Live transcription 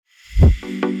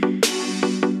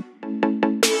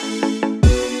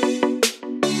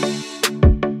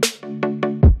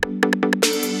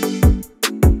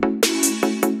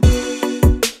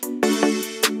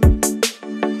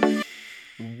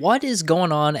What is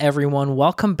going on, everyone?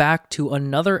 Welcome back to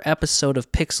another episode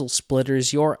of Pixel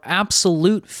Splitters, your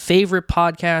absolute favorite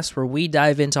podcast where we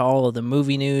dive into all of the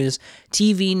movie news,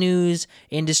 TV news,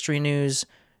 industry news,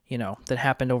 that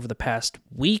happened over the past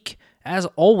week. As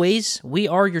always, we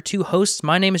are your two hosts.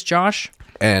 My name is Josh.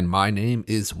 And my name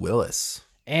is Willis.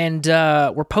 And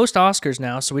we're post-Oscars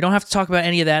now, so we don't have to talk about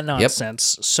any of that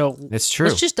nonsense. Yep. So it's true.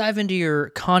 Let's just dive into your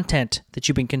content that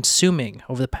you've been consuming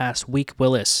over the past week,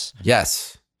 Willis.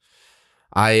 Yes.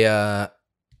 I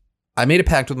made a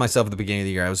pact with myself at the beginning of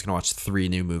the year. I was going to watch 3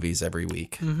 new movies every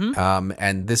week. Mm-hmm.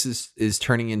 And this is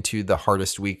turning into the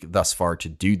hardest week thus far to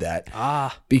do that.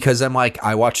 Because I'm like,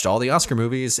 I watched all the Oscar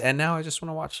movies, and now I just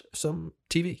want to watch some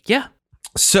TV. Yeah.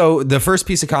 So the first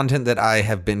piece of content that I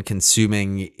have been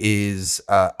consuming is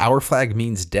Our Flag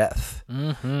Means Death,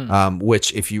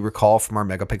 which, if you recall from our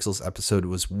Megapixels episode,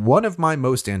 was one of my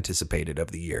most anticipated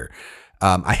of the year.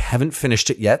 I haven't finished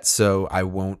it yet, so I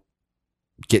won't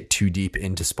get too deep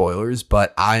into spoilers,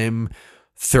 but I'm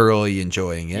thoroughly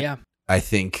enjoying it. Yeah. I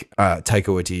think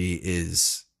Taika Waititi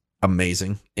is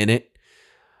amazing in it.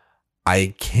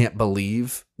 I can't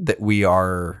believe that we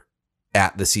are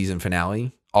at the season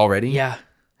finale already. Yeah.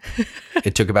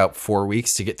 It took about 4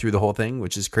 weeks to get through the whole thing,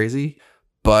 which is crazy,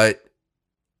 but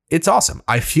it's awesome.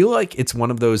 I feel like it's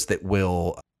one of those that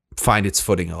will find its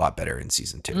footing a lot better in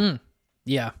season 2.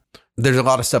 Yeah. There's a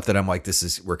lot of stuff that I'm like,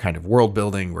 we're kind of world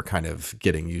building. We're kind of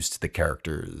getting used to the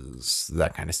characters,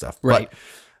 that kind of stuff. Right. But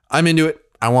I'm into it.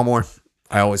 I want more.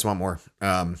 I always want more.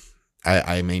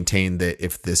 I maintain that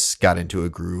if this got into a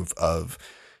groove of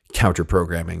counter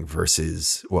programming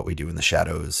versus what we do in the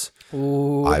shadows,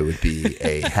 Ooh. I would be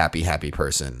a happy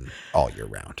person all year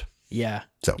round. Yeah.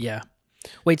 So yeah.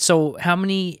 Wait, so how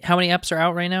many eps are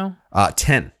out right now?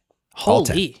 10. Holy. All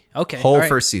 10. Okay. Whole all right.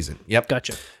 first season. Yep.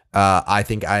 Gotcha. I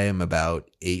think I am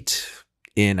about 8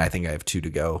 in. I think I have 2 to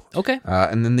go. Okay.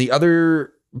 And then the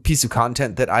other piece of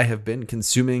content that I have been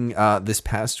consuming this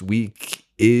past week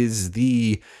is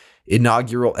the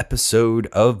inaugural episode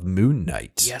of Moon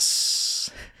Knight. Yes.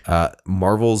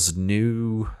 Marvel's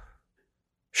new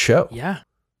show. Yeah.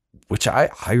 Which I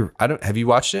don't, have you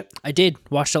watched it? I did.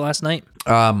 Watched it last night.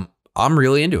 I'm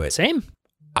really into it. Same.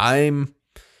 I'm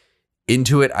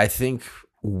into it, I think,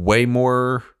 way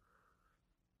more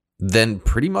than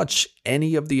pretty much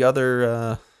any of the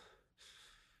other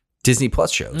Disney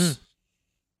Plus shows.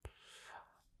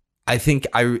 I think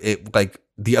like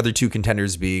the other 2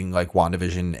 contenders being like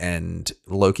WandaVision and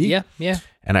Loki. Yeah, yeah.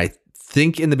 And I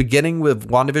think in the beginning with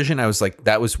WandaVision, I was like,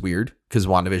 that was weird because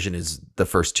WandaVision is the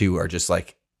first 2 are just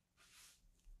like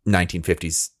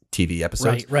 1950s TV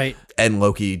episodes. Right. And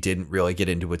Loki didn't really get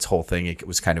into its whole thing. It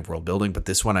was kind of world building. But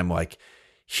this one, I'm like,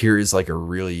 here is like a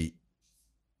really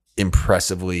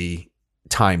impressively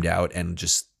timed out and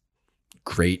just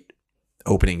great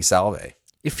opening salve.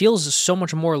 It feels so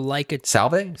much more like a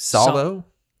Salva? Salva?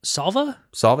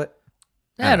 Solve it?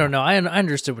 I don't know. I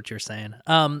understood what you're saying.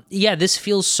 Yeah, this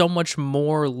feels so much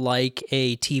more like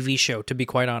a TV show, to be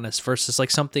quite honest, versus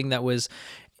like something that was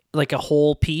like a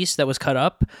whole piece that was cut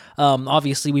up.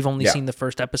 Obviously, we've only seen the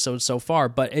first episode so far,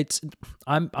 but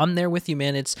I'm there with you,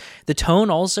 man. It's the tone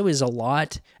also is a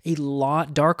lot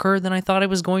darker than I thought it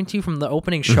was going to from the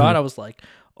opening shot. I was like,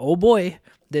 oh boy,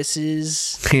 this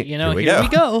is here we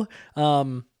go.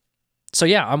 So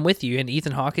yeah, I'm with you. And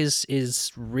Ethan Hawke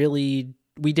is really,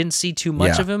 we didn't see too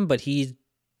much of him, but he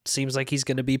seems like he's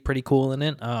going to be pretty cool in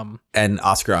it. And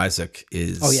Oscar Isaac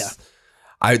is. Oh yeah.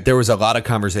 There was a lot of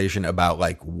conversation about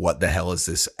like, what the hell is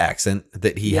this accent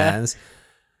that he has?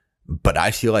 But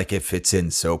I feel like it fits in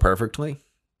so perfectly.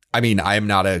 I mean, I am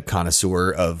not a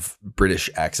connoisseur of British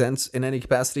accents in any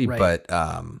capacity, but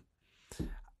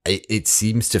it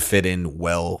seems to fit in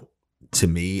well to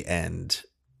me, and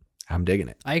I'm digging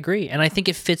it. I agree. And I think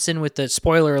it fits in with the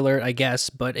spoiler alert, I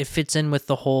guess, but it fits in with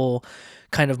the whole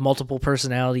kind of multiple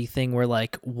personality thing where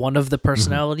like one of the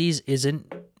personalities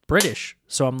isn't British.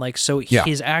 So I'm like,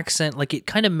 his accent, like it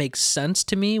kind of makes sense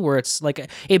to me where it's like,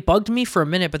 it bugged me for a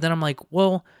minute, but then I'm like,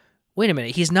 well, wait a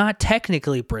minute. He's not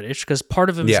technically British because part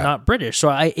of him is not British. So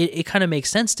it kind of makes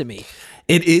sense to me.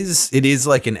 It is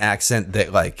like an accent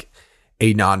that like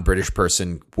a non-British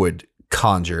person would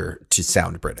conjure to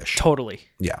sound British. Totally.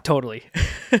 Yeah. Totally.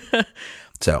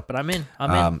 So, but I'm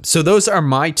in. So those are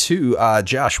my 2.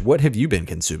 Josh, what have you been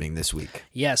consuming this week?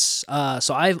 Yes.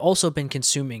 So I've also been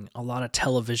consuming a lot of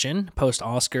television post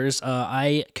Oscars.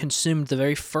 I consumed the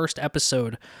very first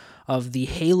episode of the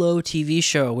Halo TV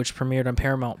show, which premiered on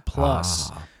Paramount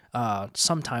Plus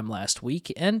sometime last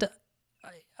week, and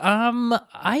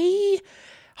I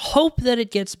Hope that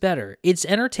it gets better. It's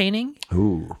entertaining,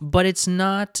 Ooh. but it's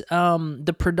not,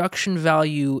 the production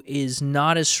value is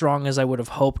not as strong as I would have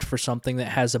hoped for something that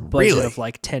has a budget Really? of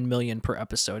like 10 million per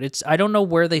episode. I don't know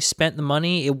where they spent the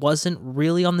money. It wasn't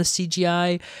really on the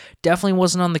CGI, definitely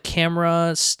wasn't on the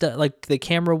camera, like the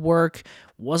camera work,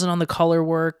 wasn't on the color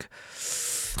work.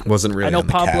 Wasn't really I know on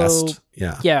the Pablo, cast.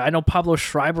 Yeah. yeah, I know Pablo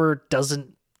Schreiber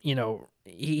doesn't,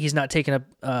 he's not taking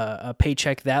a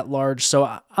paycheck that large,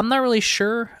 so I'm not really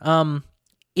sure.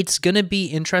 It's gonna be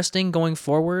interesting going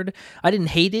forward. I didn't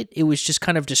hate it. It was just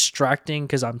kind of distracting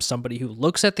because I'm somebody who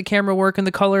looks at the camera work and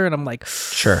the color, and I'm like,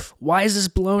 Sure. why is this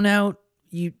blown out?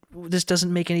 This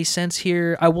doesn't make any sense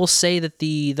here. I will say that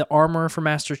the armor for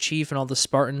Master Chief and all the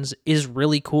Spartans is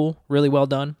really cool, really well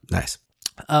done. Nice.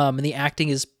 And the acting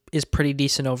is pretty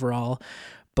decent overall,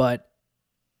 but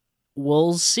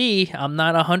we'll see. I'm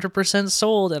not 100%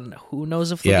 sold, and who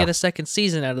knows if we'll get a second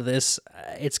season out of this.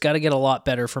 It's got to get a lot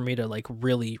better for me to like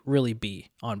really, really be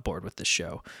on board with this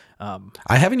show.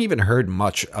 I haven't even heard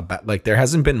much about, like, there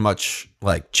hasn't been much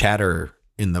like chatter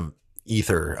in the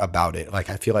ether about it. Like,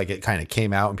 I feel like it kind of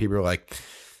came out and people were like,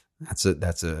 that's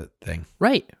a thing.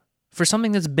 Right. For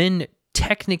something that's been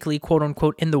technically, quote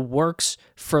unquote, in the works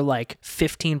for like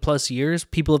 15 plus years,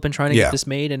 people have been trying to get this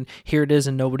made, and here it is,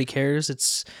 and nobody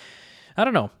cares. I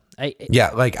don't know.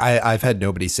 I've had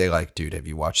nobody say like, dude, have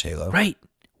you watched Halo? Right.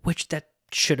 Which that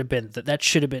should have been,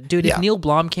 dude, if Neil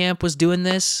Blomkamp was doing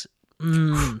this,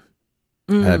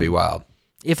 that'd be wild.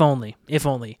 If only.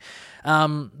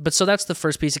 But so that's the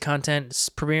first piece of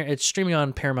content. It's streaming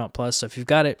on Paramount Plus, so if you've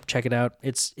got it, check it out.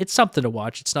 It's something to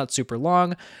watch. It's not super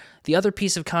long. The other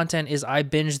piece of content is I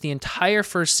binged the entire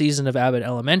first season of Abbott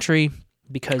Elementary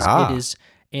because it is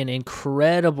an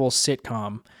incredible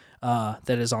sitcom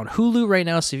that is on Hulu right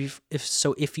now.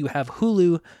 So if you have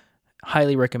Hulu,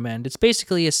 highly recommend. It's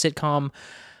basically a sitcom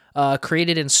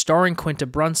created and starring Quinta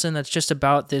Brunson that's just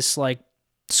about this like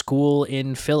school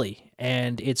in Philly,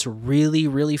 and it's really,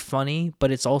 really funny, but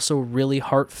it's also really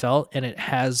heartfelt, and it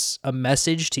has a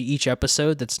message to each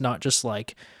episode that's not just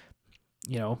like,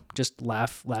 just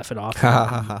laugh it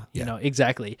off.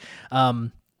 Exactly.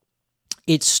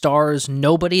 It stars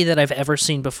nobody that I've ever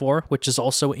seen before, which is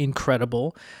also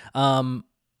incredible.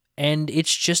 And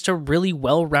it's just a really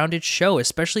well-rounded show,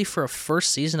 especially for a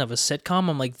first season of a sitcom.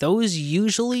 I'm like, those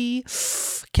usually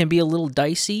can be a little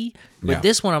dicey. But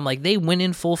this one, I'm like, they went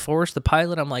in full force. The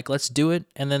pilot, I'm like, let's do it.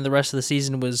 And then the rest of the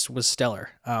season was stellar.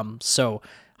 So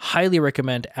highly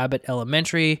recommend Abbott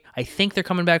Elementary. I think they're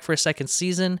coming back for a second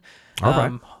season. All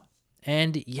right.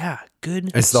 And yeah,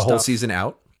 good Is the whole stuff. season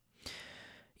out?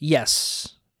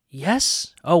 Yes.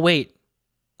 Oh, wait.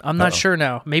 I'm not sure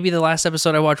now. Maybe the last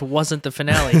episode I watched wasn't the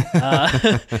finale.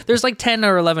 There's like 10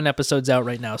 or 11 episodes out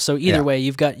right now. So either way,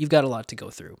 you've got a lot to go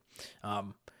through.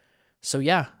 So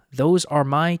yeah, those are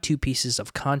my two pieces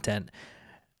of content.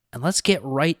 And let's get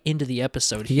right into the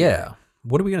episode here. Yeah.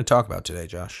 What are we going to talk about today,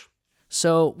 Josh?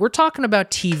 So we're talking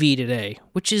about TV today,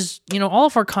 which is, all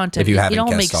of our content. If you haven't it all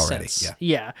guessed makes already, sense.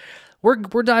 Yeah. We're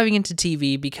diving into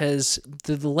TV because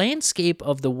the landscape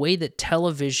of the way that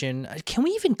television, can we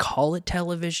even call it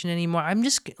television anymore? I'm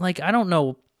just like, I don't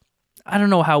know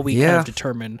how we kind of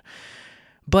determine,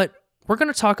 but we're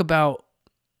going to talk about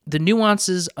the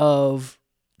nuances of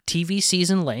TV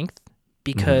season length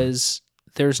because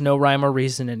there's no rhyme or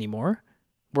reason anymore.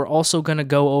 We're also going to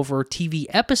go over TV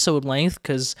episode length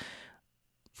because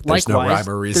likewise,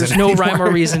 there's no rhyme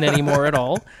or reason anymore at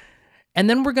all. And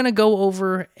then we're going to go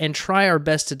over and try our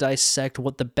best to dissect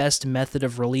what the best method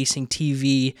of releasing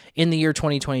TV in the year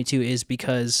 2022 is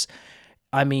because,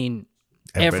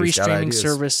 every streaming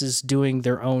service is doing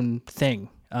their own thing.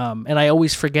 And I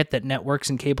always forget that networks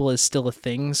and cable is still a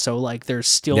thing. So, like, there's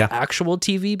still actual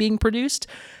TV being produced.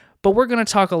 But we're going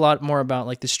to talk a lot more about,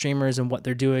 like, the streamers and what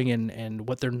they're doing and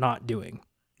what they're not doing.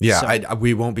 Yeah, so,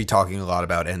 we won't be talking a lot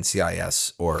about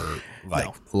NCIS or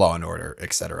Law and Order,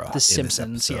 etc. The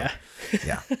Simpsons, yeah.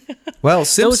 Well,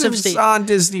 Simpsons on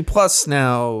Disney Plus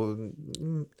now.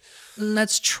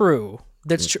 That's true.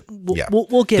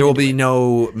 We'll get. There will be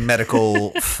no medical,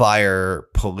 fire,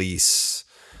 police.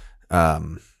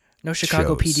 No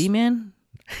Chicago shows. PD, man.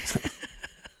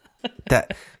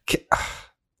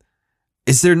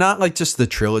 Is there not like just the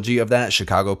trilogy of that?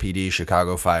 Chicago PD,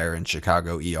 Chicago Fire, and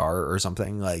Chicago ER or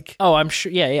something like? Oh, I'm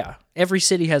sure. Yeah. Every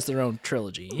city has their own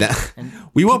trilogy.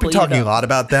 We won't be talking a lot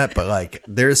about that, but like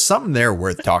there's something there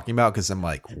worth talking about because I'm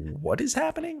like, what is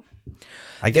happening?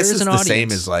 I guess it's the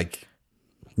same as like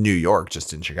New York,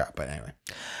 just in Chicago. But anyway.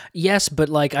 Yes, but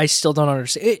like I still don't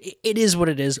understand. It is what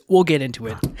it is. We'll get into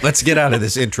it. Let's get out of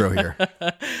this intro here.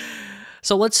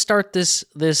 So let's start this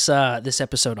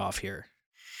episode off here.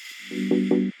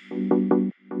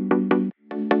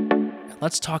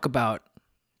 let's talk about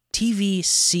TV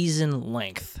season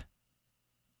length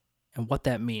and what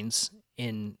that means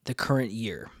in the current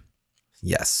year.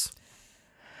 Yes.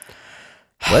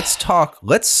 Let's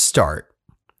start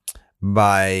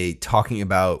by talking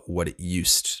about what it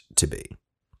used to be.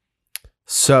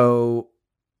 So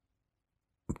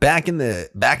back in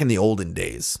the olden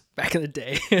days. Back in the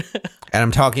day. And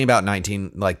I'm talking about the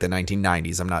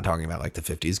 1990s. I'm not talking about like the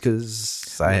 50s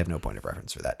because I have no point of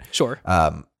reference for that. Sure.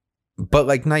 But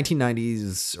like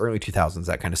 1990s, early 2000s,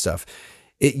 that kind of stuff.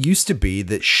 It used to be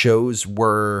that shows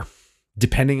were,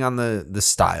 depending on the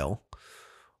style,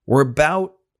 were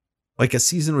about, like a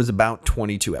season was about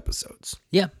 22 episodes.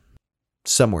 Yeah.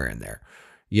 Somewhere in there,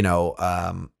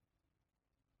 and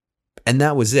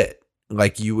that was it.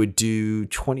 Like you would do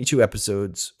 22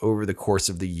 episodes over the course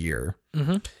of the year.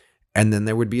 Mm-hmm. And then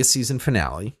there would be a season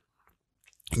finale,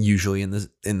 usually in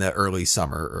the early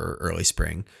summer or early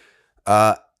spring.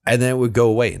 And then it would go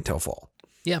away until fall.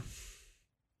 Yeah.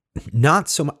 Not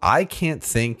so much. I can't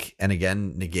think, and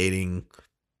again, negating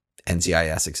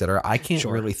NCIS, etc. I can't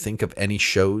really think of any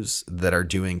shows that are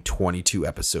doing 22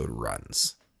 episode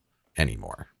runs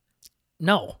anymore.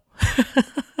 No.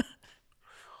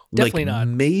 Definitely not.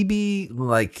 Maybe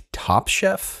like Top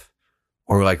Chef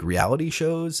or like reality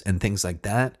shows and things like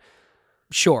that.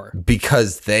 Sure.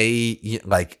 Because they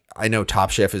I know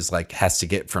Top Chef is like has to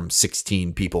get from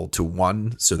 16 people to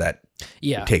 1, so that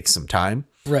takes some time.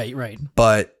 Right.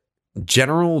 But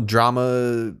general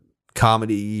drama,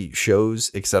 comedy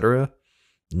shows, etc.,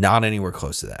 not anywhere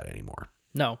close to that anymore.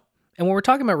 No. And when we're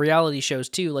talking about reality shows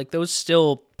too, like those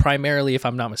still primarily, if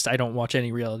I'm not mistaken, I don't watch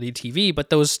any reality TV, but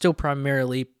those still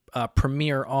primarily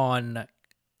premiere on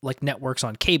like networks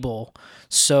on cable.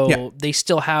 So they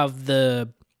still have the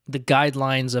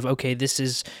guidelines of, okay,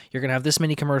 you're going to have this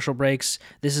many commercial breaks.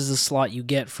 This is the slot you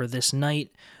get for this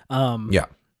night.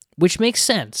 Which makes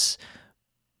sense.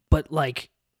 But like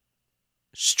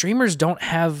streamers don't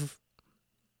have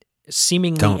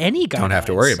seemingly any guidelines. Don't have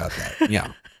to worry about that.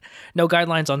 Yeah. No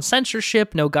guidelines on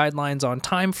censorship, no guidelines on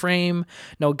time frame,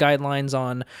 no guidelines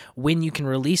on when you can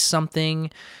release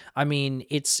something. I mean,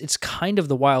 it's kind of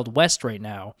the Wild West right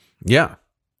now. Yeah.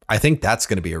 I think that's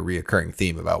going to be a reoccurring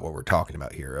theme about what we're talking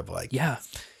about here of like,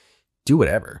 do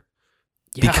whatever.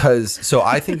 Yeah. Because so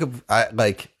I think of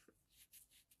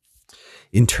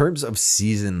in terms of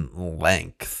season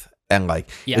length, and like,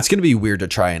 it's going to be weird to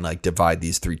try and like divide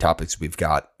these 3 topics we've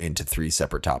got into 3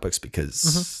 separate topics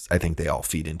because I think they all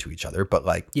feed into each other. But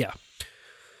like,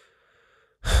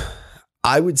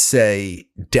 I would say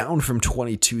down from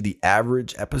 22, the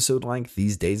average episode length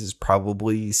these days is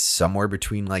probably somewhere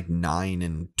between like 9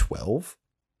 and 12.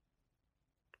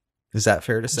 Is that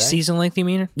fair to say? Season length, you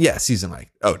mean? Yeah, season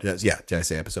length. Oh, yeah. Did I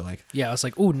say episode length? Yeah, I was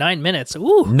like, 9 minutes.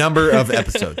 Ooh. Number of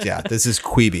episodes. Yeah, this is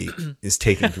Quibi is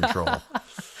taking control.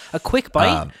 A quick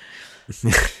bite.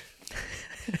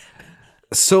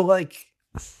 So like,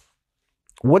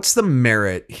 what's the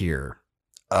merit here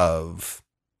of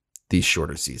these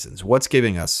shorter seasons? What's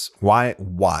giving us why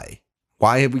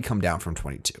have we come down from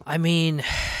 22? I mean,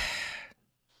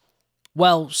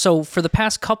 well, so for the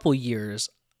past couple years,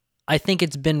 I think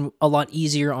it's been a lot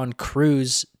easier on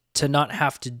crews to not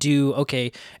have to do,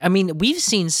 okay. I mean, we've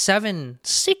seen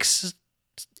 6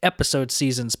 episode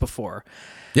seasons before.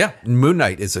 Yeah, Moon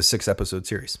Knight is a 6 episode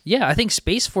series. Yeah, I think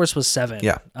Space Force was 7.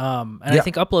 Yeah, I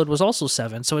think Upload was also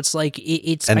 7. So it's like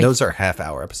those are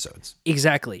half-hour episodes.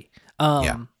 Exactly.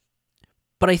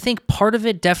 But I think part of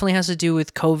it definitely has to do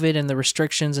with COVID and the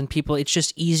restrictions and people. It's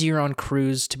just easier on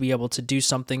crews to be able to do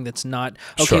something that's not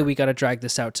we got to drag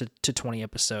this out to 20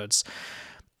 episodes.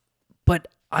 But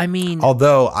I mean,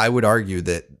 although I would argue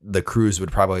that the crews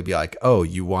would probably be like, "Oh,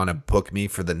 you want to book me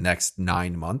for the next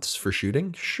 9 months for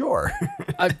shooting? Sure."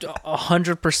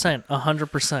 100%,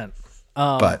 100%.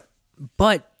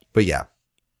 But yeah,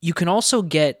 you can also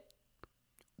get,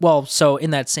 well, so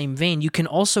in that same vein, you can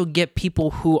also get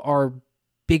people who are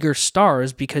bigger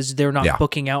stars because they're not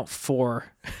booking out for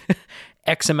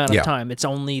X amount of time. It's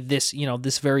only this,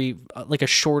 this very like a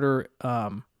shorter, what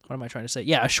am I trying to say?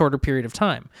 Yeah, a shorter period of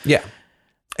time. Yeah.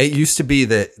 It used to be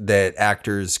that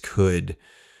actors could,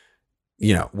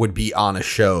 would be on a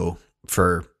show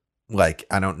for like,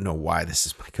 I don't know why this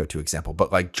is my go-to example,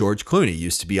 but like George Clooney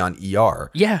used to be on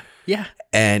ER. Yeah.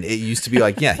 And it used to be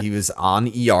like, he was on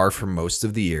ER for most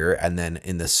of the year. And then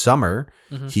in the summer,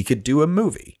 he could do a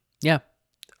movie. Yeah.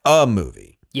 A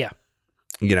movie. Yeah.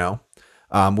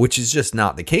 Which is just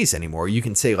not the case anymore. You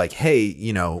can say like, hey,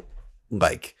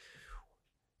 like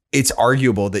it's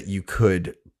arguable that you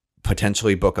could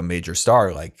potentially book a major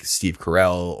star like Steve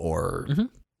Carell or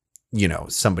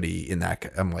somebody in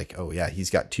that, I'm like, oh yeah, he's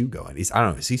got 2 going. I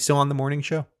don't know. Is he still on the morning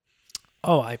show?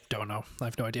 Oh, I don't know. I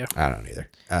have no idea. I don't either.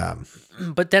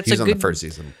 But that's he's a on good the first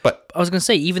season. But I was gonna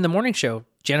say, even the morning show,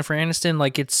 Jennifer Aniston,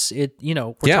 like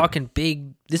we're talking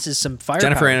big. This is some firepower.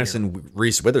 Jennifer Aniston,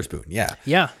 Reese Witherspoon, yeah.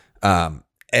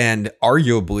 And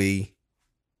arguably,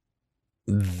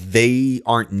 they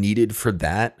aren't needed for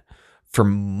that for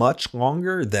much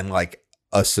longer than like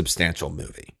a substantial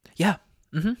movie. Yeah.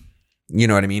 Mm-hmm. You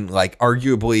know what I mean? Like,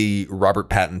 arguably, Robert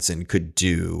Pattinson could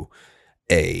do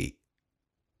a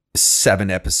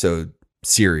 7-episode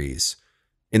series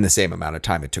in the same amount of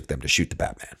time it took them to shoot the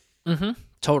Batman. Mm-hmm.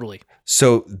 Totally.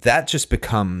 So that just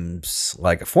becomes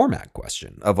like a format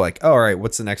question of like, oh, all right,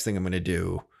 what's the next thing I'm going to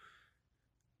do?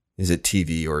 Is it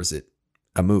TV or is it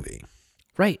a movie?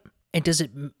 Right. And does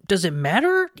it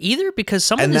matter either? Because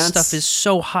some of this stuff is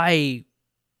so highbrow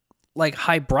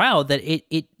that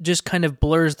it just kind of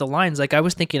blurs the lines. Like, I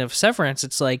was thinking of Severance.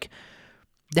 It's like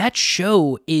that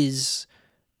show is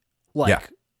like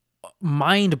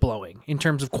mind blowing in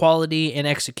terms of quality and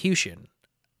execution.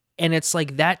 And it's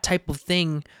like that type of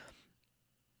thing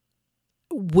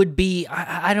would be,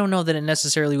 I don't know that it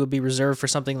necessarily would be reserved for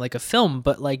something like a film,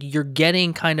 but like you're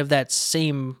getting kind of that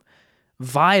same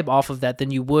vibe off of that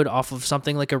than you would off of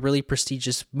something like a really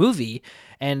prestigious movie.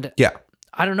 And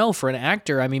I don't know, for an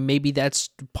actor, I mean, maybe that's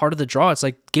part of the draw. It's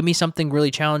like, give me something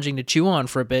really challenging to chew on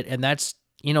for a bit. And that's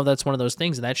one of those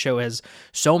things. And that show has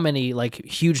so many like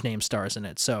huge name stars in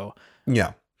it. So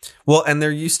yeah. Well, and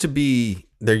there used to be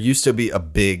a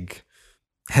big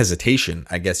hesitation,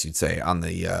 I guess you'd say, on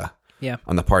the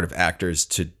part of actors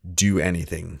to do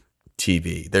anything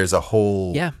TV. There's a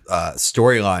whole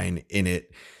storyline in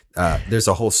it. There's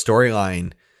a whole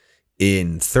storyline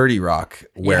in 30 Rock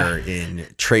wherein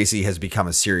Tracy has become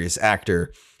a serious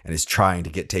actor and is trying to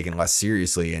get taken less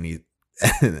seriously. And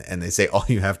and they say, all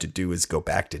you have to do is go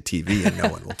back to TV and no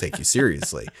one will take you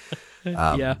seriously.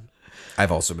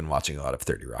 I've also been watching a lot of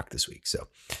 30 Rock this week. So,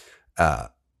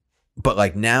 but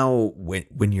like now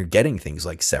when you're getting things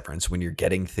like Severance, when you're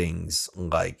getting things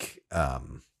like,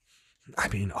 all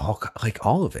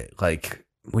of it, like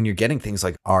when you're getting things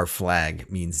like Our Flag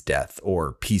Means Death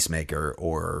or Peacemaker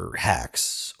or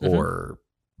Hacks or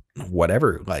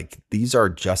whatever, like these are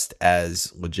just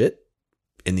as legit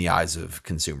in the eyes of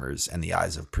consumers and the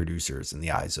eyes of producers and the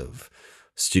eyes of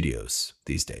studios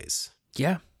these days.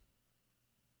 Yeah.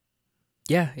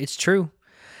 Yeah, it's true.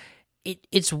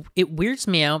 It weirds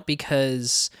me out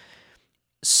because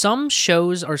some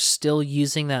shows are still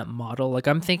using that model. Like,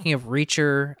 I'm thinking of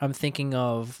Reacher. I'm thinking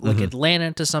of like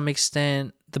Atlanta to some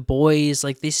extent. The Boys,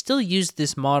 like they still use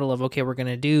this model of, okay, we're going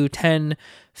to do 10,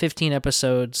 15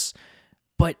 episodes.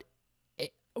 But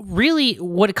really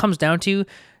what it comes down to,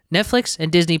 Netflix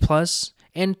and Disney Plus,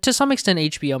 and to some extent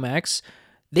HBO Max,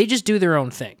 they just do their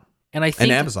own thing. And I think,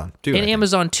 and Amazon too. And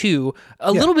Amazon too.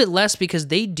 A little bit less because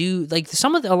they do like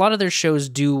a lot of their shows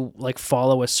do like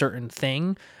follow a certain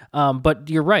thing. But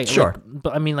you're right. Sure.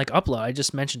 But I mean, like Upload, I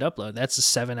just mentioned Upload. That's a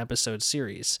 7-episode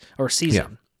series or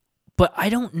season. Yeah. But I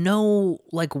don't know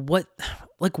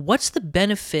what's the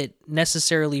benefit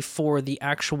necessarily for the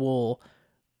actual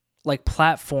like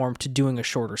platform to doing a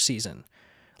shorter season.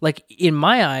 Like in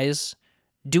my eyes,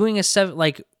 doing a 7,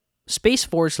 like Space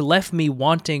Force left me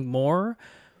wanting more.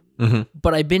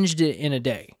 But I binged it in a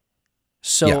day.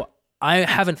 So I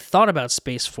haven't thought about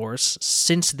Space Force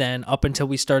since then, up until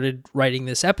we started writing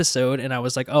this episode. And I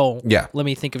was like, let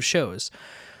me think of shows.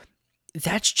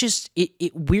 That's just,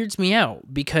 it weirds me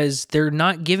out because they're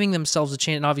not giving themselves a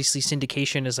chance. And obviously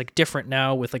syndication is like different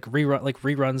now with like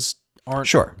reruns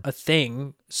aren't a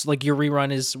thing. So like your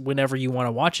rerun is whenever you want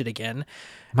to watch it again.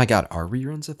 My God, are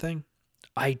reruns a thing?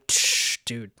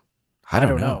 Dude, I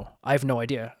don't know. I have no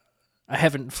idea. I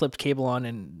haven't flipped cable on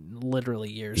in literally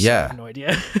years. Yeah. So I have no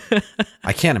idea.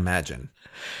 I can't imagine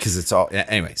because it's all...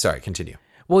 Anyway, sorry, continue.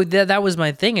 Well, that was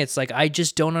my thing. It's like, I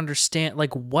just don't understand.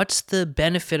 Like, what's the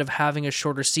benefit of having a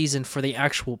shorter season for the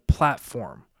actual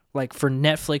platform? Like, for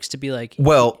Netflix to be like...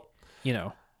 Well...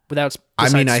 without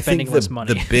spending less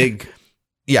money. The big...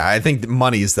 Yeah, I think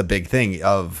money is the big thing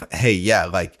of, hey,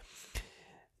 like...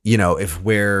 if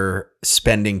we're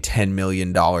spending $10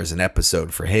 million an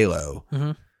episode for Halo...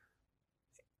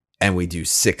 and we do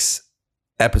 6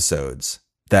 episodes,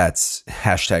 that's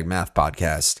 #math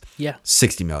podcast. Yeah.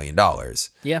 $60 million.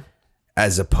 Yeah.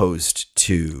 As opposed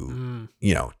to,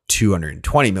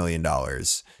 $220 million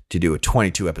to do a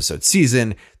 22 episode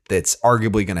season that's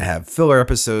arguably going to have filler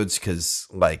episodes because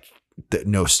like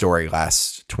no story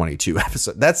lasts 22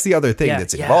 episodes. That's the other thing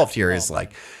that's involved here is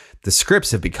like the scripts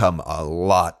have become a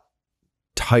lot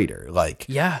tighter. Like,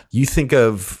 Yeah. you think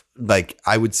of, like,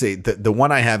 I would say the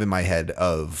one I have in my head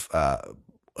of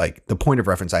like the point of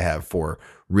reference I have for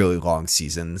really long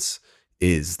seasons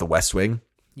is The West Wing.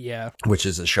 Yeah. Which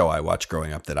is a show I watched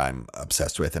growing up that I'm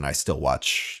obsessed with, and I still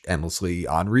watch endlessly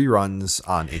on reruns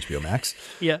on HBO Max.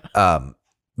 Yeah.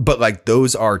 But like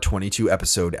those are 22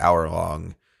 episode hour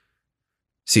long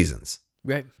seasons.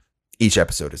 Right. Each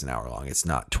episode is an hour long. It's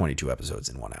not 22 episodes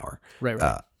in 1 hour.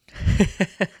 Right.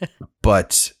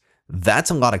 But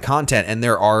that's a lot of content, and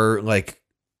there are like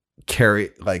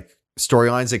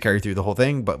storylines that carry through the whole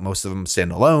thing, but most of them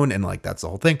stand alone, and like that's the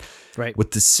whole thing. Right.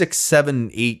 With the 6,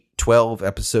 7, 8, 12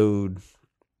 episode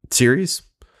series,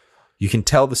 you can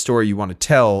tell the story you want to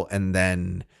tell and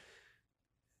then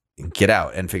get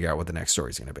out and figure out what the next story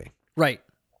is going to be. Right.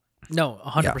 No,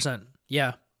 100%.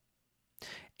 Yeah.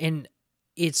 And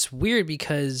it's weird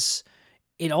because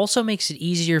it also makes it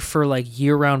easier for like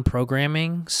year-round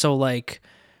programming. So like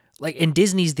and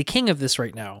Disney's the king of this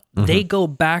right now. Mm-hmm. They go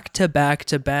back to back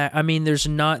to back. I mean, there's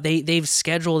not they've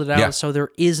scheduled it out so there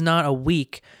is not a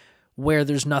week where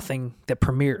there's nothing that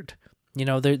premiered. You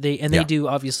know, they do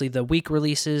obviously the week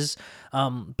releases,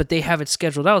 but they have it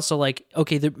scheduled out. So like,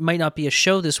 okay, there might not be a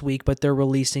show this week, but they're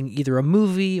releasing either a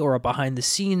movie or a behind the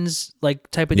scenes like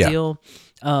type of deal.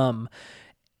 And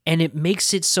it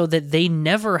makes it so that they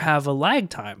never have a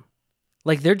lag time.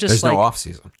 Like they're just there's no off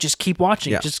season. Just keep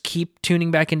watching, just keep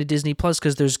tuning back into Disney Plus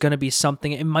because there's going to be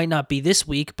something. It might not be this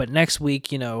week, but next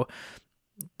week, you know,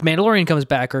 Mandalorian comes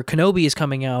back or Kenobi is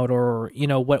coming out or, you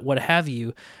know, what have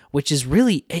you, which is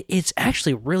really, it's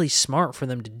actually really smart for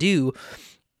them to do.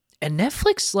 And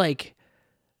Netflix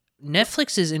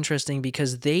is interesting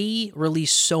because they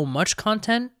release so much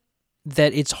content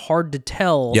that it's hard to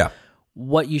tell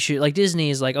what you should, like Disney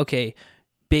is like, okay,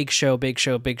 big show, big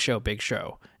show, big show, big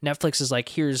show. Netflix is like,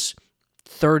 here's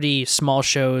 30 small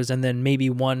shows and then maybe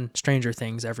one Stranger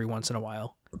Things every once in a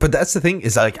while. But that's the thing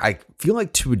is like, I feel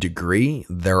like to a degree,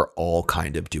 they're all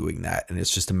kind of doing that. And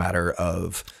it's just a matter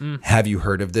of, have you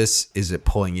heard of this? Is it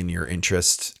pulling in your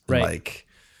interest? Right. Like,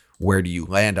 where do you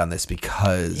land on this?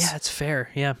 Because yeah, it's fair.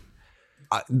 Yeah.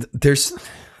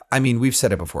 We've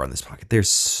said it before on this podcast.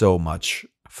 There's so much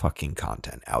fucking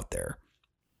content out there.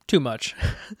 Too much.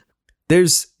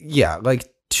 There's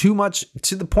too much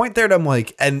to the point there that I'm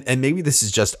like, and maybe this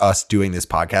is just us doing this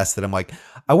podcast that I'm like,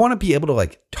 I want to be able to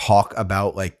like talk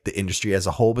about like the industry as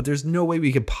a whole, but there's no way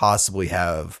we could possibly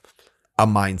have a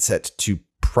mindset to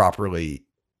properly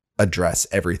address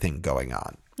everything going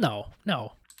on.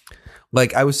 No.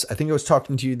 Like I think I was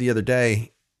talking to you the other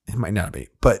day. It might not be,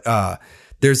 but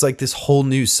there's like this whole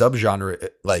new subgenre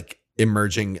like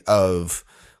emerging of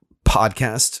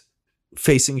podcast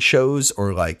facing shows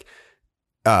or like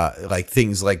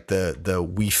things like the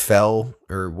We Fell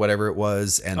or whatever it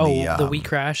was, and the We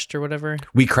Crashed or whatever.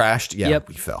 We Crashed, yeah. Yep.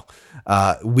 We Fell.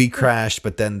 We Crashed,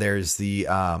 but then there's the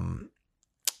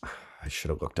I should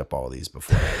have looked up all of these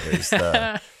before. There's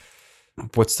the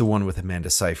what's the one with Amanda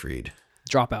Seyfried?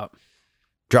 Dropout.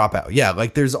 Yeah,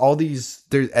 like there's all these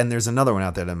there's another one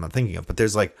out there that I'm not thinking of, but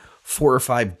there's like 4 or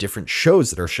 5 different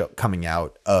shows that are coming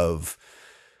out of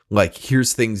like,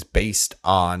 here's things based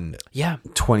on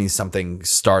 20-something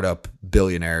startup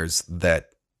billionaires that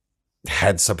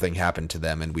had something happen to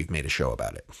them and we've made a show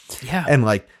about it. Yeah. And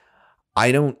like,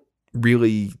 I don't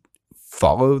really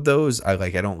follow those. I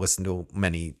don't listen to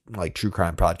many like true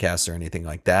crime podcasts or anything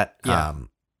like that. Yeah.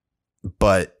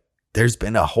 But there's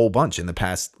been a whole bunch in the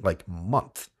past like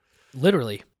month.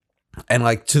 Literally. And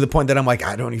like to the point that I'm like,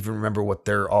 I don't even remember what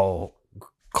they're all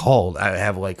called. I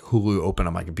have like Hulu open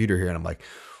on my computer here and I'm like,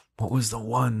 what was the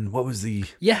one? What was the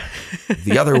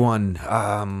the other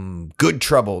one? Good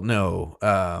Trouble. No.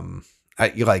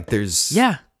 There's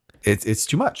it's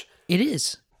too much. It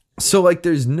is. So like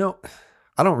there's no,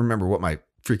 I don't remember what my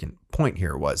freaking point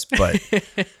here was, but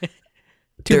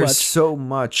there's so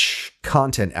much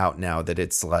content out now that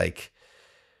it's like,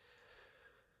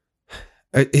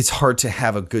 it's hard to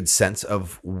have a good sense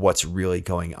of what's really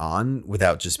going on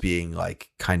without just being like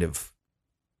kind of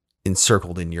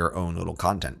encircled in your own little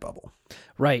content bubble.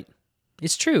 Right.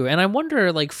 It's true. And I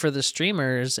wonder, like, for the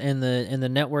streamers and the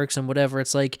networks and whatever,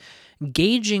 it's like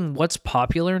gauging what's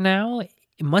popular now, it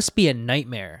must be a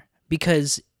nightmare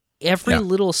because every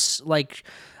little, like,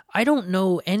 I don't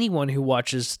know anyone who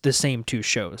watches the same 2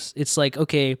 shows. It's like,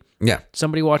 okay,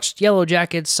 somebody watched Yellow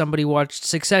Jackets, somebody watched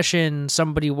Succession,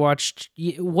 somebody watched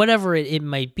whatever it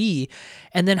might be.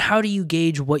 And then how do you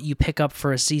gauge what you pick up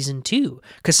for a season 2?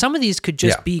 Because some of these could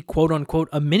just be quote unquote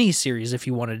a mini series if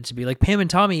you wanted it to be. Like Pam and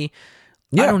Tommy,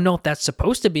 I don't know if that's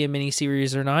supposed to be a mini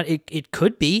series or not. It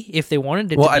could be if they wanted it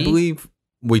to be. Well, I believe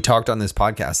we talked on this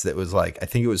podcast that was like, I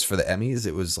think it was for the Emmys.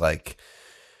 It was like,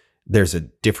 there's a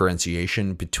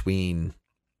differentiation between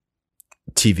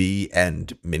TV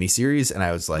and miniseries. And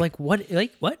I was like, what?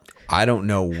 I don't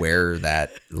know where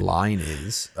that line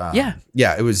is. Yeah.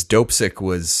 It was Dopesick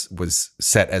was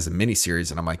set as a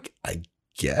miniseries. And I'm like, I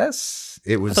guess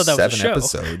it was 7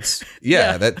 episodes.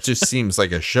 Yeah, that just seems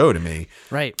like a show to me.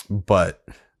 Right. But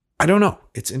I don't know.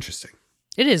 It's interesting.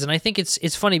 It is. And I think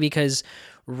it's funny because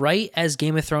right as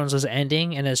Game of Thrones was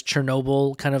ending and as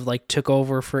Chernobyl kind of like took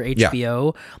over for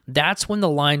HBO, that's when the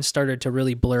line started to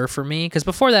really blur for me. Because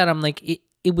before that, I'm like,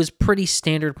 it was pretty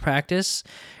standard practice.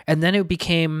 And then it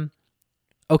became,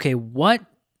 okay, what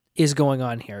is going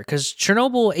on here? Because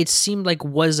Chernobyl, it seemed like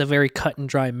was a very cut and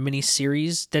dry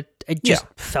miniseries that it just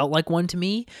felt like one to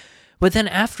me. But then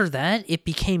after that, it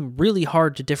became really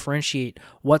hard to differentiate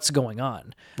what's going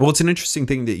on. Well, it's an interesting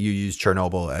thing that you use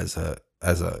Chernobyl as a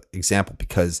example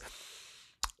because,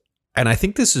 and I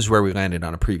think this is where we landed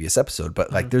on a previous episode,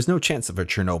 but like there's no chance of a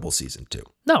Chernobyl season 2.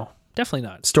 No, definitely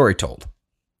not. Story told.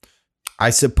 I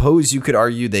suppose you could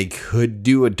argue they could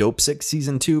do a Dopesick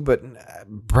season 2, but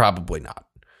probably not.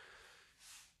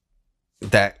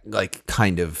 That like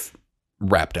kind of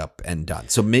wrapped up and done.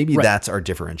 So maybe that's our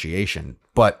differentiation.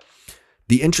 But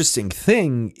the interesting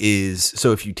thing is,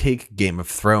 so if you take Game of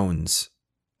Thrones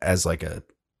as like a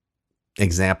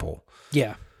example,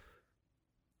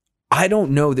 I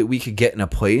don't know that we could get in a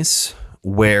place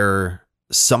where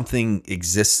something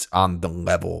exists on the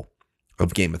level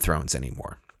of Game of Thrones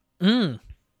anymore.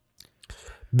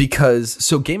 Because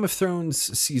so Game of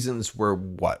Thrones seasons were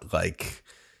what, like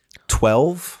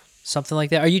 12? Something like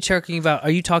that. Are you talking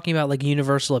about like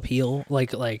universal appeal?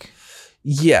 Like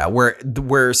yeah,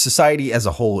 where society as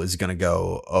a whole is going to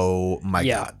go, oh my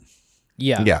God.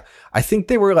 Yeah. I think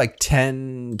they were like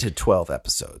 10 to 12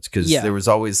 episodes because there was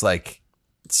always like,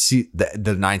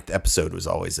 the 9th episode was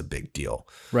always a big deal.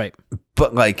 Right.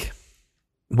 But like,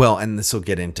 well, and this will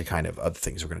get into kind of other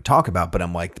things we're going to talk about, but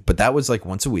I'm like, but that was like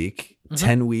once a week.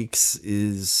 10 weeks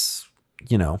is,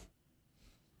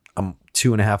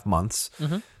 2.5 months.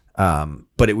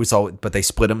 But it was all, but they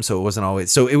split them. So it wasn't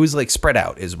always, so it was like spread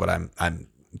out is what I'm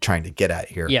trying to get at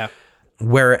here. Yeah.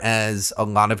 Whereas a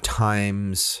lot of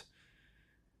times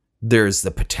there's the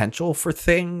potential for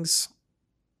things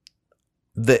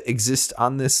that exist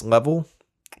on this level,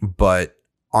 but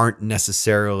aren't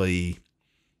necessarily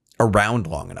around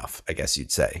long enough, I guess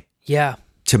you'd say. Yeah.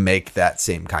 To make that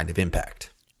same kind of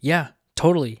impact. Yeah,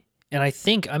 totally. And I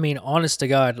think, I mean, honest to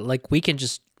God, like we can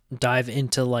just dive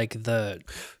into like the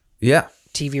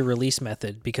TV release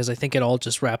method because I think it all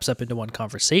just wraps up into one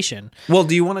conversation. Well,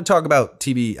 do you want to talk about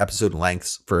TV episode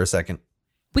lengths for a second?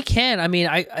 We can. I mean,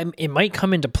 I it might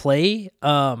come into play.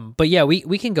 But yeah,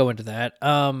 we can go into that.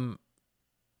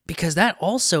 Because that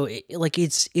also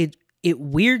it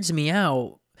weirds me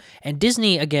out. And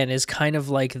Disney again is kind of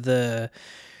like the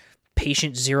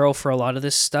patient zero for a lot of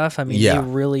this stuff. I mean, they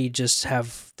really just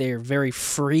they're very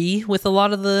free with a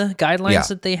lot of the guidelines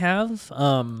that they have.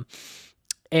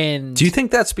 And do you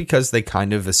think that's because they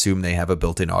kind of assume they have a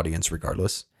built-in audience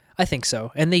regardless? I think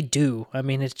so. And they do. I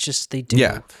mean, it's just, they do.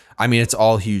 Yeah. I mean, it's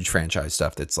all huge franchise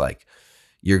stuff that's like,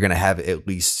 you're going to have at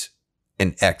least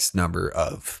an X number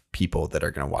of people that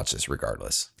are going to watch this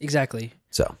regardless. Exactly.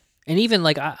 So. And even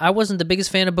like, I wasn't the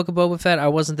biggest fan of Book of Boba Fett. I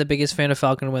wasn't the biggest fan of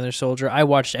Falcon and Winter Soldier. I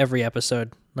watched every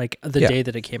episode like the day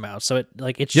that it came out. So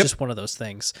it's just one of those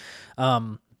things.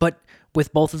 But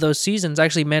with both of those seasons,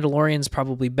 actually Mandalorian's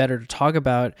probably better to talk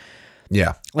about.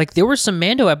 Yeah. Like there were some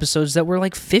Mando episodes that were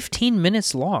like 15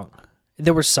 minutes long.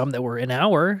 There were some that were an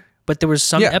hour, but there was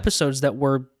some episodes that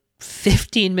were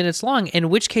 15 minutes long, in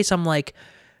which case I'm like,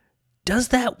 does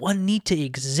that one need to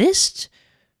exist?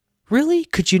 Really?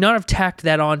 Could you not have tacked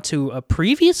that onto a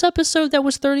previous episode that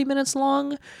was 30 minutes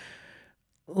long?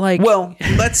 Like, well,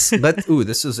 let's ooh,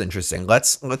 this is interesting.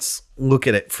 Let's look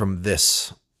at it from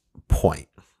this point.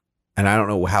 And I don't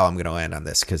know how I'm going to land on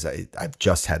this because I've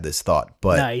just had this thought.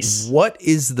 But what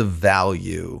is the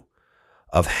value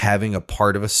of having a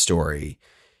part of a story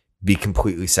be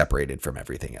completely separated from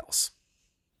everything else?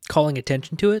 Calling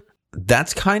attention to it?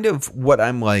 That's kind of what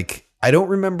I'm like. I don't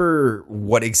remember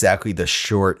what exactly the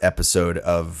short episode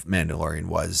of Mandalorian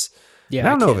was. Yeah, I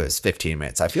don't know if it was 15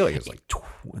 minutes. I feel like it was like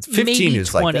 15 maybe is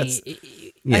 20.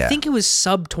 Like I think it was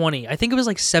sub 20. I think it was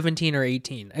like 17 or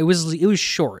 18. It was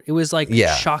short. It was like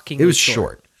shocking. It was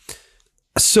short.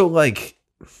 So like,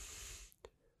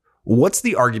 what's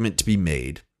the argument to be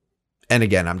made? And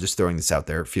again, I'm just throwing this out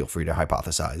there. Feel free to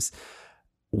hypothesize.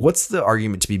 What's the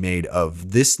argument to be made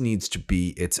of this needs to be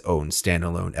its own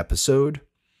standalone episode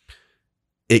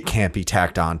it can't be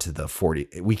tacked on to the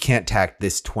 40. We can't tack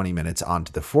this 20 minutes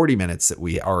onto the 40 minutes that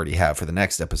we already have for the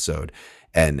next episode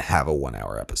and have a 1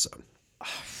 hour episode.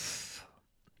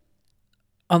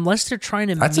 Unless they're trying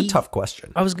to That's a tough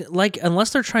question.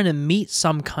 Unless they're trying to meet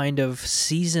some kind of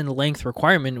season length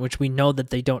requirement, which we know that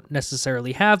they don't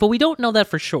necessarily have, but we don't know that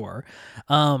for sure.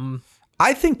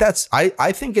 I think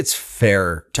I think it's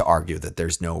fair to argue that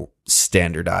there's no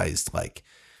standardized, like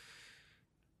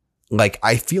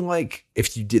I feel like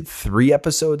if you did 3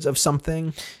 episodes of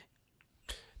something,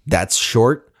 that's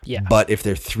short. Yeah. But if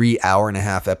they're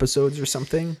 3.5-hour episodes or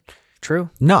something, true.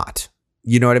 Not.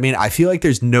 You know what I mean? I feel like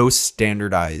there's no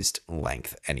standardized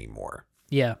length anymore.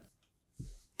 Yeah.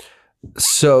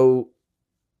 So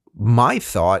my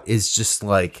thought is just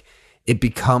like it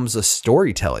becomes a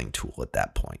storytelling tool at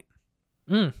that point.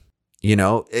 You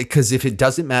know, because if it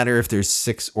doesn't matter if there's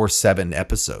 6 or 7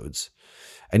 episodes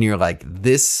and you're like,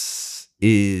 this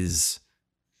is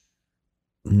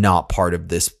not part of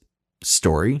this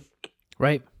story.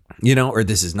 Right. You know, or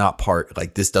this is not part,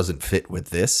 like this doesn't fit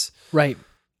with this. Right.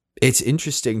 It's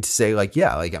interesting to say like,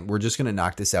 yeah, like we're just going to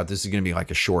knock this out. This is going to be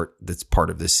like a short that's part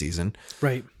of this season.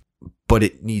 Right. But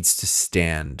it needs to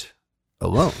stand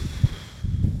alone.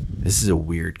 This is a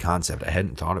weird concept. I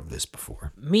hadn't thought of this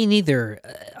before. Me neither.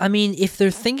 I mean, if they're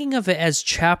thinking of it as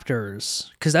chapters,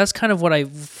 because that's kind of what I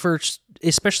first,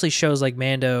 especially shows like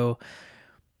Mando,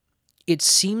 it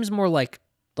seems more like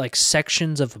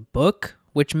sections of a book,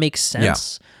 which makes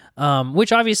sense. Yeah.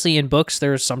 Which obviously in books,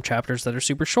 there's some chapters that are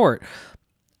super short.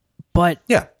 But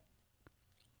yeah,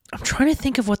 I'm trying to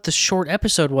think of what the short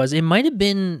episode was. It might have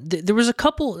been, there was a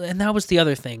couple, and that was the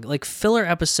other thing. Like filler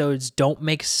episodes don't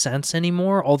make sense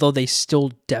anymore, although they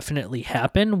still definitely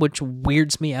happen, which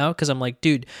weirds me out because I'm like,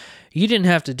 dude, you didn't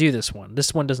have to do this one.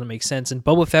 This one doesn't make sense. And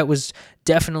Boba Fett was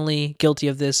definitely guilty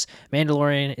of this.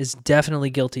 Mandalorian is definitely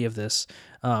guilty of this.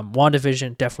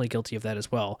 WandaVision, definitely guilty of that as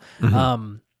well.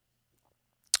 Mm-hmm.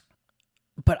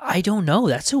 But I don't know.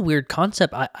 That's a weird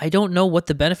concept. I don't know what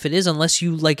the benefit is unless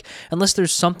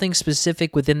there's something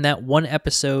specific within that one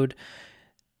episode,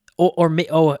 or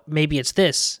maybe it's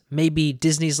this. Maybe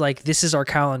Disney's like, this is our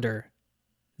calendar.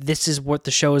 This is what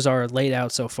the shows are laid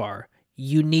out so far.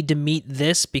 You need to meet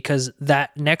this because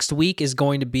that next week is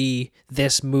going to be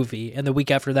this movie, and the week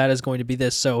after that is going to be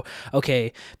this. So,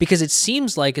 okay, because it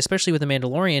seems like, especially with The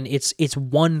Mandalorian, it's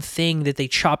one thing that they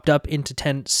chopped up into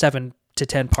 7 to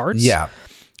 10 parts. Yeah.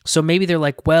 So maybe they're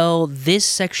like, well, this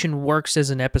section works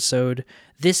as an episode.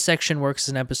 This section works as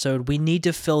an episode. We need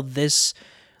to fill this,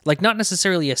 like not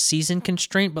necessarily a season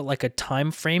constraint, but like a time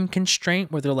frame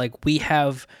constraint where they're like, we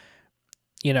have,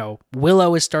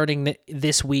 Willow is starting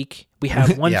this week. We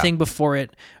have one thing before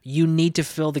it. You need to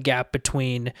fill the gap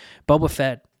between Boba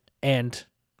Fett and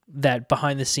that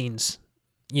behind the scenes,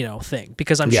 thing.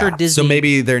 Because I'm sure Disney. So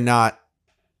maybe they're not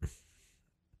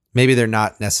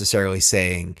necessarily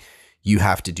saying you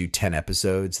have to do 10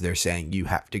 episodes. They're saying you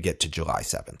have to get to July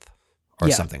 7th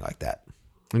or something like that.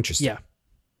 Interesting. Yeah.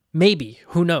 Maybe.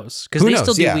 Who knows? Because they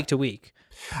still do week to week.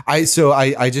 I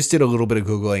just did a little bit of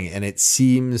Googling, and it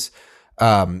seems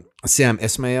Sam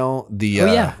Esmail,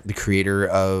 the creator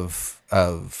of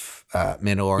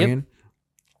Mandalorian,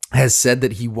 has said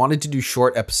that he wanted to do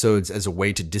short episodes as a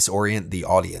way to disorient the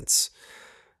audience.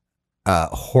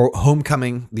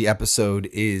 Homecoming, the episode,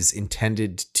 is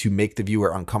intended to make the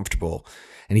viewer uncomfortable,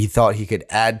 and he thought he could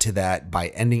add to that by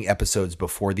ending episodes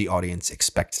before the audience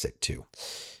expects it to.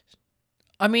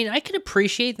 I mean, I can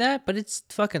appreciate that, but it's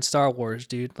fucking Star Wars,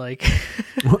 dude. Like,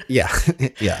 yeah.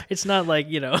 It's not like,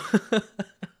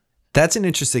 That's an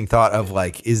interesting thought of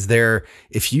like,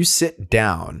 if you sit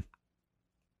down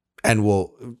and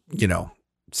we'll,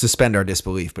 suspend our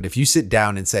disbelief, but if you sit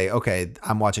down and say, okay,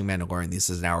 I'm watching Mandalorian, this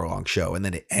is an hour-long show, and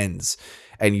then it ends,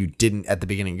 and you didn't at the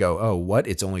beginning go, oh, what?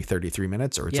 It's only 33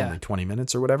 minutes, or it's only 20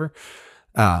 minutes, or whatever.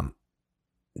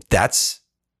 That's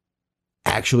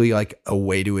actually like a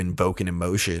way to invoke an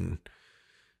emotion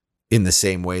in the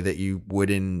same way that you would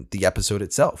in the episode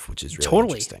itself, which is really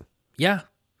interesting. Yeah,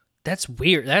 that's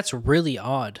weird. That's really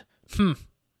odd.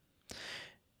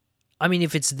 I mean,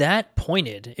 if it's that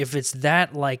pointed, if it's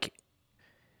that like.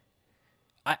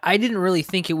 I didn't really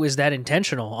think it was that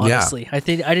intentional, honestly. Yeah. I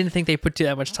didn't think they put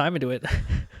that much time into it.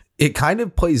 It kind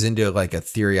of plays into like a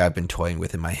theory I've been toying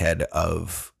with in my head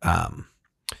of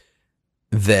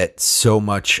that so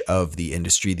much of the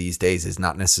industry these days is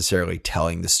not necessarily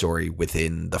telling the story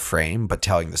within the frame, but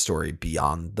telling the story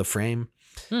beyond the frame.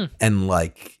 And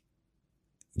like,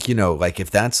 like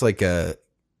if that's like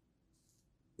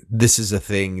this is a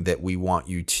thing that we want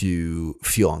you to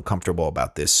feel uncomfortable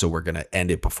about this, so we're going to end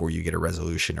it before you get a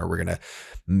resolution, or we're going to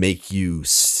make you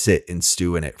sit and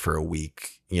stew in it for a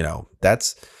week,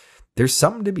 there's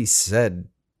something to be said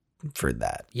for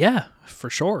that. Yeah, for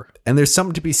sure. And there's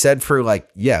something to be said for like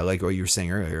what you were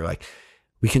saying earlier, like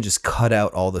we can just cut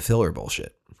out all the filler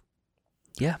bullshit.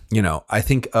 Yeah. I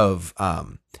think of,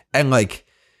 and like,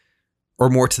 or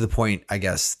more to the point, I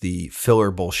guess the filler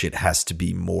bullshit has to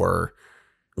be more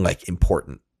like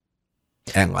important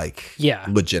and like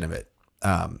legitimate.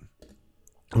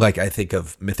 Like I think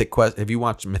of Mythic Quest. Have you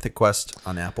watched Mythic Quest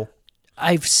on Apple?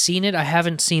 I've seen it. I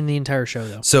haven't seen the entire show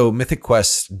though. So Mythic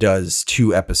Quest does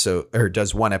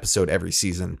one episode every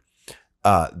season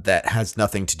that has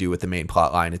nothing to do with the main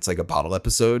plot line. It's like a bottle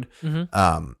episode.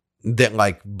 Mm-hmm. That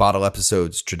like bottle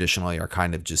episodes traditionally are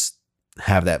kind of just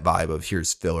have that vibe of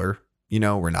here's filler.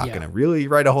 We're not going to really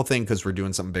write a whole thing because we're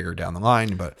doing something bigger down the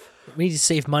line, but we need to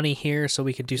save money here so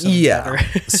we can do something better.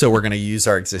 So we're going to use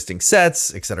our existing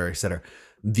sets, et cetera, et cetera.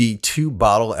 The 2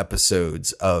 bottle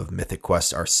episodes of Mythic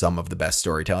Quest are some of the best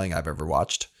storytelling I've ever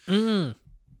watched. Mm.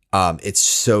 It's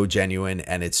so genuine,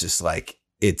 and it's just like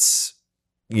it's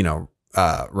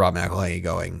Rob McElhenney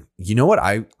going, you know what?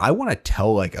 I want to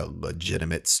tell like a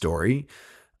legitimate story,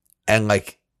 and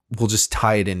like we'll just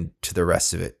tie it into the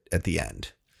rest of it at the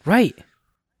end. Right.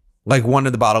 Like one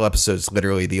of the bottle episodes,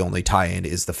 literally the only tie-in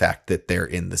is the fact that they're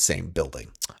in the same building.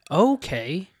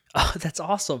 Okay. Oh, that's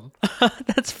awesome.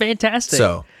 That's fantastic.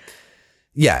 So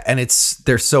yeah. And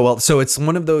they're so well. So it's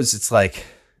one of those, it's like,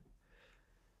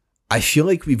 I feel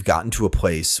like we've gotten to a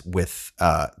place with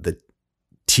the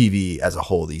TV as a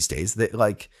whole these days that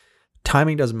like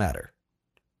timing doesn't matter.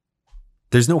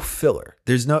 There's no filler.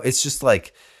 It's just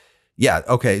like, yeah.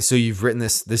 Okay. So you've written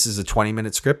this is a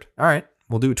 20-minute script. All right.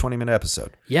 We'll do a 20-minute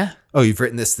episode. Yeah. Oh, you've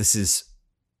written this is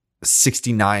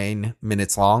 69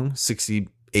 minutes long,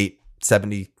 68,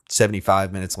 70,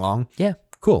 75 minutes long. Yeah.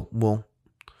 Cool. We'll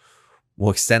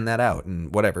extend that out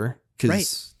and whatever.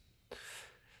 Because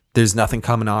there's nothing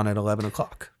coming on at 11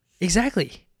 o'clock.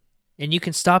 Exactly. And you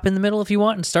can stop in the middle if you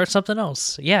want and start something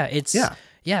else. Yeah.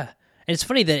 And it's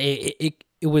funny that it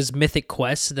was Mythic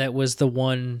Quest that was the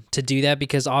one to do that,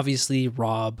 because obviously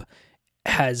Rob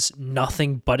has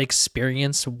nothing but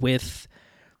experience with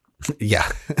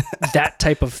that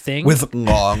type of thing, with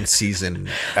long season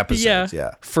episodes.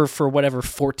 For whatever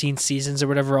 14 seasons or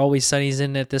whatever Always Sunny's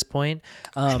in at this point.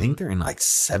 I think they're in like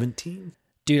 17.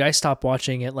 Dude, I stopped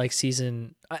watching it like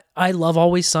season. I love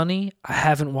Always Sunny. I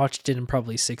haven't watched it in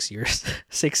probably 6 years,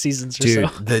 6 seasons or so.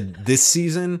 Dude, this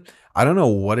season, I don't know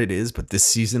what it is, but this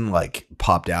season like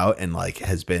popped out and like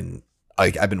has been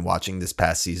like I've been watching this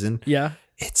past season. Yeah.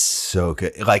 It's so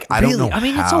good. Like, I don't know. I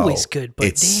mean, it's always good, but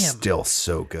it's still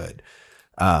so good.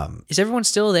 Is everyone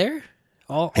still there?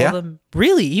 All them?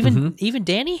 Really? Even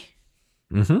Danny?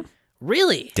 Mm-hmm.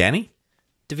 Really? Danny?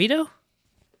 DeVito?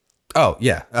 Oh,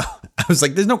 yeah. I was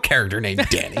like, there's no character named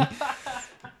Danny.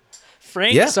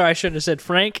 Frank? Yeah. Sorry, I shouldn't have said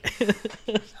Frank.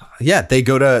 Yeah, they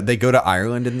go to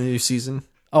Ireland in the new season.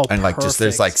 Oh, and like perfect.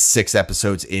 there's like 6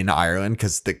 episodes in Ireland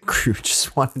because the crew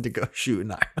just wanted to go shoot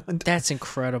in Ireland. That's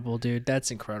incredible, dude.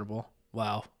 That's incredible.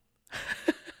 Wow.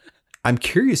 I'm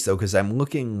curious though, because I'm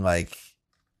looking like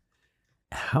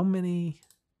how many.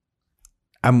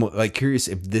 I'm like curious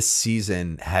if this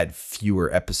season had fewer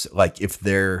episodes. Like if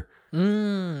they're,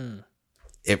 if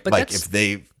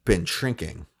they've been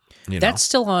shrinking. That's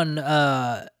still on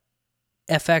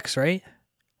FX, right?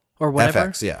 Or whatever.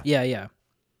 FX, yeah. Yeah.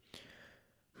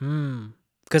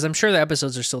 Because I'm sure the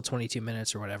episodes are still 22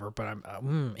 minutes or whatever, but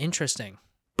I'm interesting.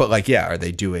 But like, yeah, are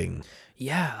they doing?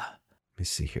 Yeah. Let me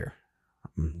see here.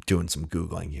 I'm doing some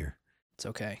Googling here. It's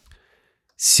okay.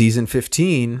 Season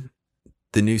 15,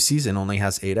 the new season only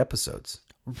has 8 episodes.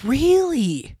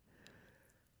 Really?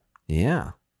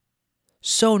 Yeah.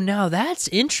 So now that's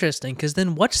interesting, because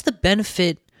then what's the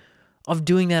benefit of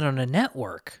doing that on a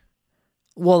network?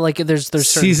 Well, like there's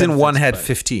season 1 had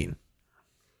 15.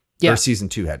 Yeah. Or season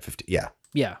 2 had 50. Yeah.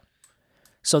 Yeah.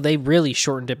 So they really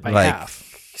shortened it by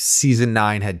half. Season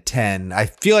 9 had 10. I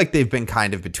feel like they've been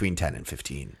kind of between 10 and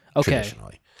 15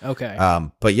 traditionally. Okay.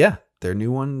 But yeah, their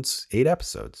new one's 8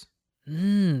 episodes.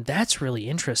 That's really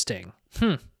interesting.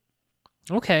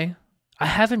 Okay. I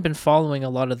haven't been following a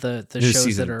lot of the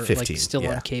shows that are 15, like still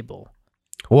on cable.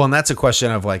 Well, and that's a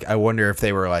question of like, I wonder if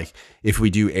they were like, if we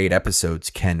do 8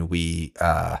 episodes, can we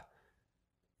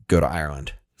go to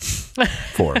Ireland?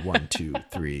 For 1, 2,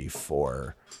 3,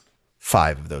 4,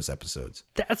 5 of those episodes.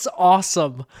 That's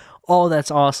awesome. Oh,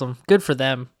 that's awesome. Good for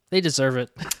them. They deserve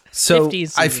it. So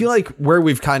I feel like where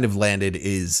we've kind of landed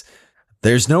is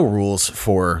there's no rules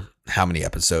for how many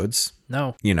episodes.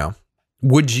 No.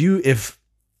 Would you, if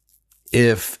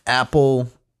Apple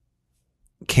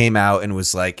came out and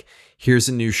was like, here's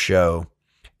a new show,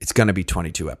 it's going to be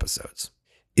 22 episodes.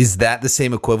 Is that the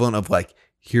same equivalent of like,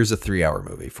 here's a 3-hour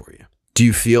movie for you? Do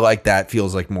you feel like that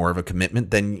feels like more of a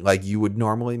commitment than like you would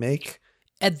normally make?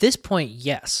 At this point,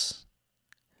 yes.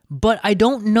 But I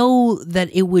don't know that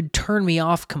it would turn me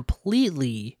off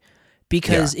completely,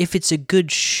 because if it's a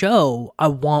good show, I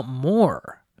want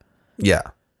more. Yeah.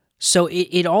 So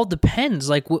it all depends.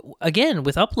 Like, again,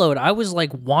 with Upload, I was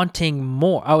like wanting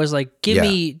more. I was like, give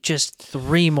me just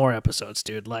 3 more episodes,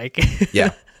 dude. Like,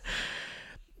 yeah.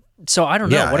 So I don't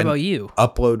know. What about you?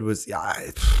 Upload was,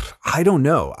 I don't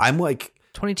know. I'm like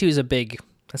 22 is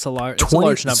that's a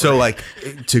large number. So like,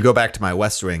 to go back to my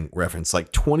West Wing reference,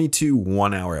 like 22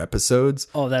 1-hour episodes.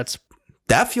 Oh, that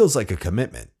feels like a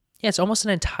commitment. Yeah, it's almost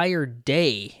an entire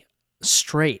day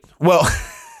straight. Well,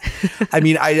 I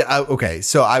mean, okay.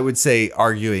 So I would say,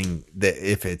 arguing that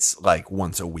if it's like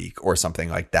once a week or something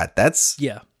like that, that's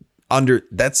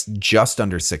just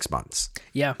under 6 months.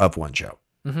 Yeah. Of one show.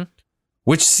 Mm-hmm.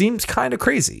 Which seems kind of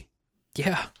crazy.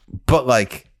 Yeah. But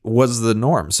like, was the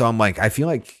norm. So I'm like, I feel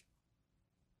like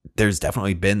there's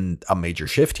definitely been a major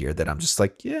shift here that I'm just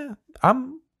like,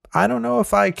 I don't know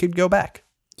if I could go back.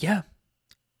 Yeah.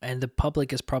 And the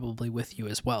public is probably with you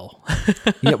as well.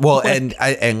 Yeah. Well,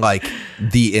 and like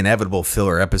the inevitable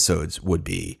filler episodes would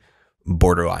be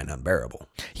borderline unbearable.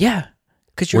 Yeah.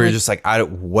 Because you're just like,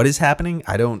 what is happening?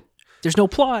 There's no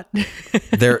plot.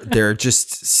 they're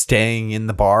just staying in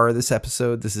the bar this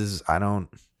episode.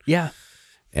 Yeah.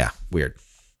 Yeah. Weird.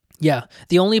 Yeah.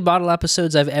 The only bottle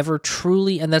episodes I've ever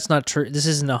truly, and that's not true, this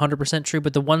isn't 100% true,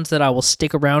 but the ones that I will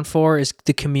stick around for is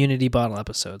the community bottle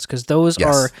episodes, because those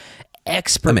are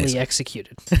expertly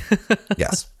executed.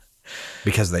 Yes.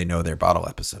 Because they know they're bottle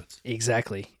episodes.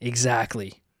 Exactly.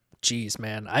 Jeez,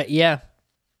 man.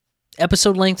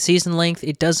 Episode length, season length,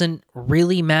 it doesn't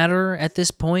really matter at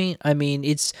this point. I mean,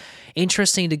 it's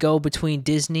interesting to go between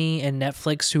Disney and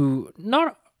Netflix, who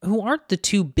aren't the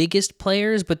 2 biggest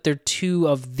players, but they're 2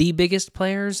 of the biggest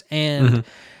players, and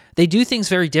they do things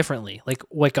very differently, like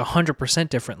 100%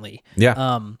 differently.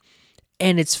 Yeah.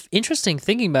 And it's interesting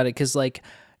thinking about it, because like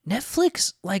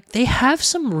Netflix, like they have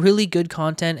some really good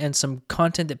content and some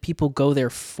content that people go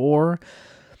there for.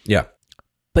 Yeah.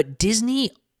 But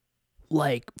Disney,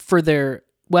 like for their,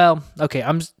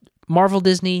 Marvel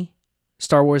Disney,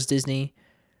 Star Wars Disney,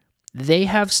 they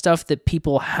have stuff that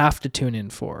people have to tune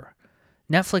in for.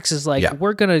 Netflix is like,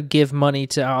 we're going to give money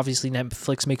to, obviously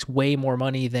Netflix makes way more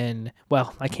money than,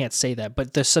 well, I can't say that,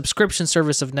 but the subscription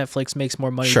service of Netflix makes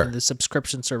more money than the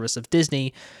subscription service of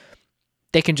Disney.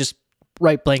 They can just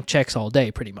write blank checks all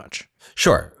day, pretty much.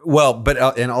 Sure. Well,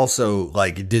 but, and also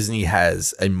like Disney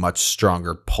has a much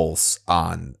stronger pulse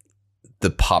on the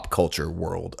pop culture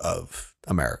world of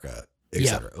America,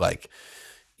 etc. Like,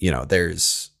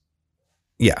 there's,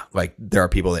 like there are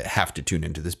people that have to tune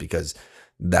into this because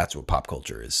that's what pop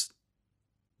culture is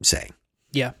saying.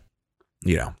 Yeah.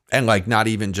 And like not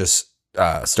even just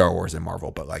Star Wars and Marvel,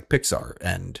 but like Pixar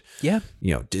and,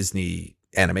 Disney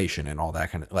animation and all that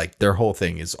kind of, like their whole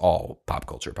thing is all pop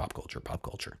culture.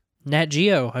 Nat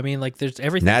Geo. I mean, like there's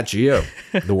everything. Nat Geo,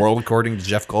 The World According to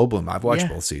Jeff Goldblum. I've watched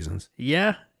both seasons.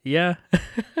 Yeah.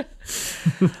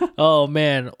 Oh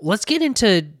man, let's get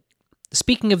into,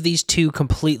 speaking of these 2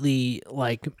 completely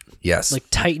like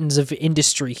titans of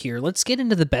industry here, let's get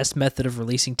into the best method of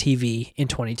releasing TV in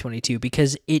 2022,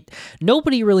 because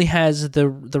nobody really has the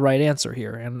right answer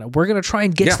here, and we're going to try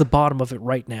and get to the bottom of it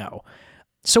right now.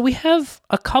 So we have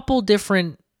a couple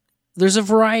different, there's a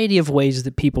variety of ways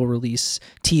that people release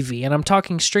TV, and I'm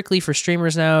talking strictly for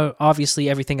streamers now. Obviously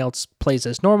everything else plays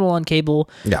as normal on cable.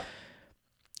 Yeah.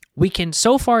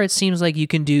 So far, it seems like you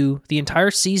can do the entire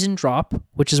season drop,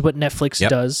 which is what Netflix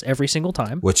does every single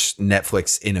time. Which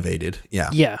Netflix innovated. Yeah.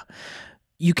 Yeah.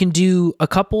 You can do a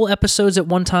couple episodes at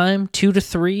one time, 2 to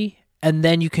 3, and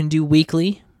then you can do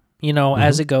weekly,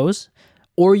 as it goes.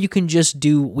 Or you can just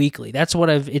do weekly. That's what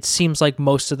it seems like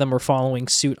most of them are following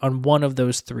suit on one of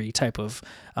those 3 type of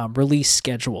release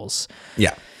schedules.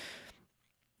 Yeah.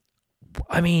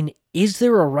 I mean, is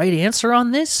there a right answer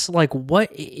on this? Like,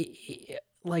 what...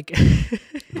 Like,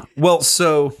 well,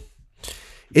 so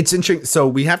it's interesting. So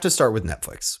we have to start with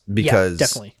Netflix, because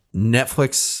definitely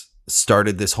Netflix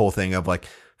started this whole thing of like,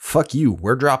 fuck you,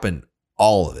 we're dropping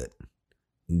all of it,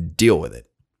 deal with it.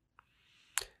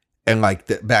 And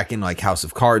like back in like House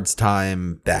of Cards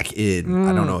time, back in,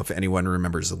 I don't know if anyone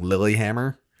remembers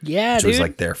Lilyhammer. Yeah, which was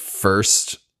like their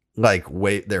first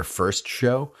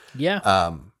show. Yeah.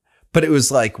 But it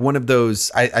was like one of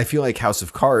those, I feel like House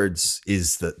of Cards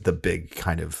is the big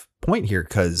kind of point here,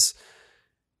 because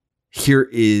here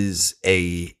is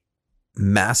a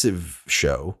massive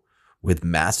show with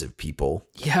massive people.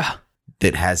 Yeah.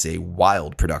 That has a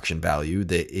wild production value,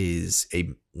 that is a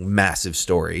massive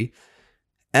story.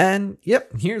 And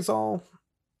yep, here's all,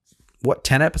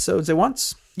 10 episodes at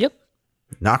once? Yep.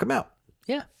 Knock them out.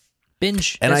 Yeah.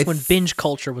 Binge. And that's when binge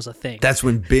culture was a thing. That's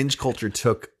when binge culture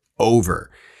took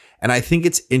over. And I think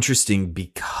it's interesting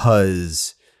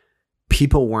because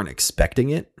people weren't expecting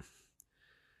it.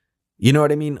 You know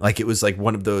what I mean? Like, it was like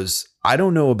one of those, I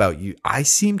don't know about you. I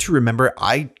seem to remember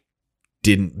I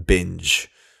didn't binge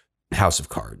House of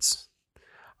Cards.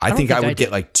 I think I would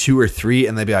get like 2 or 3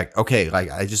 and they'd be like, okay,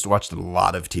 like I just watched a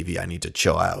lot of TV. I need to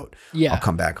chill out. Yeah. I'll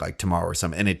come back like tomorrow or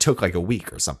something. And it took like a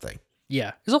week or something.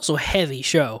 Yeah. It's also a heavy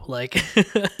show. Like,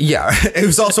 yeah, it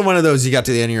was also one of those, you got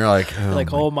to the end and you're like,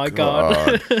 oh my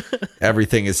God.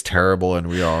 Everything is terrible and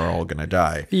we are all going to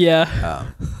die.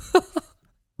 Yeah.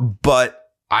 But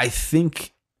I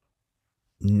think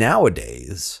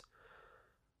nowadays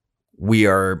we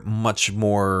are much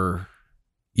more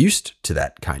used to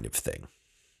that kind of thing.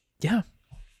 Yeah.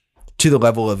 To the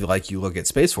level of like, you look at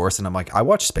Space Force and I'm like, I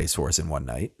watched Space Force in one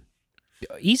night.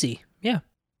 Easy. Yeah.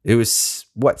 It was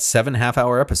 7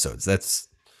 half-hour episodes. That's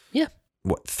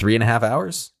 3.5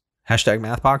 hours? Hashtag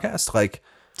math podcast. Like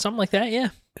something like that. Yeah.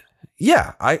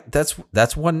 Yeah.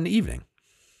 That's one evening.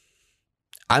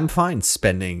 I'm fine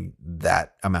spending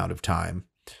that amount of time.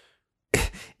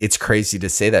 It's crazy to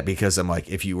say that because I'm like,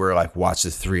 if you were like, watch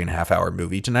this 3.5 hour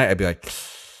movie tonight, I'd be like,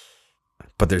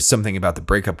 but there's something about the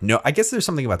breakup. No, I guess there's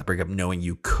something about the breakup knowing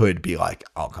you could be like,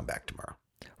 I'll come back tomorrow.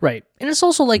 Right. And it's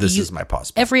also like, this is my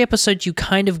pause. Every episode you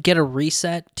kind of get a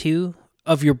reset too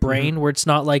of your brain where it's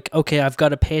not like, okay, I've got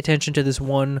to pay attention to this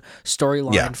one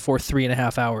storyline for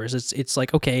 3.5 hours. It's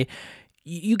like, okay,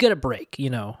 you get a break,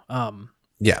 you know?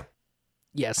 Yeah.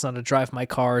 Yeah, it's not a drive my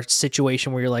car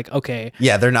situation where you're like, okay.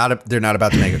 Yeah, they're not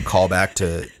about to make a callback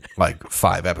to like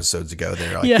 5 episodes ago.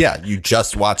 They're like, yeah, you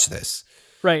just watched this.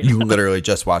 Right. You literally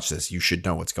just watched this. You should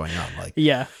know what's going on. Like,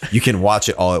 yeah, you can watch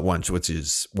it all at once, which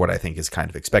is what I think is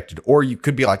kind of expected. Or you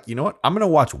could be like, you know what? I'm going to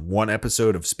watch one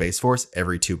episode of Space Force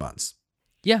every 2 months.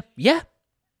 Yeah. Yeah.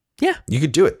 Yeah. You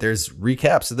could do it. There's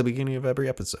recaps at the beginning of every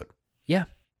episode. Yeah.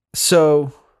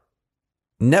 So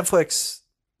Netflix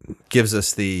gives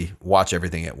us the watch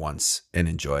everything at once and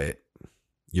enjoy it.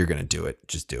 You're going to do it.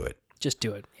 Just do it. Just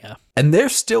do it. Yeah. And they're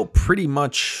still pretty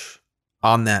much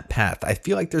on that path. I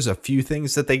feel like there's a few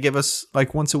things that they give us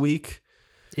like once a week.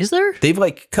 Is there?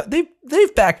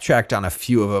 They've backtracked on a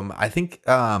few of them. I think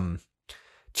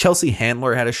Chelsea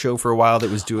Handler had a show for a while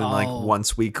that was doing like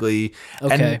once weekly.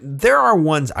 Okay. And there are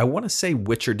ones, I want to say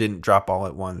Witcher didn't drop all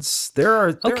at once. There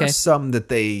are some that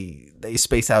they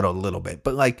space out a little bit,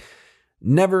 but like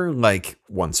never like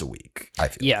once a week, I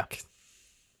feel like.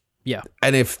 Yeah.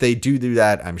 And if they do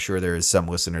that, I'm sure there is some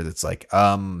listener that's like,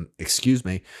 excuse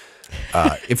me.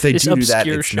 If they do that,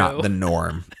 it's not the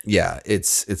norm. Yeah,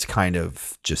 it's kind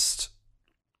of just,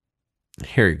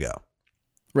 here you go.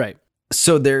 Right.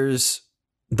 So there's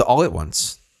the all at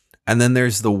once, and then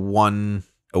there's the one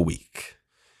a week.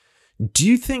 Do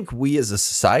you think we as a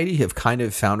society have kind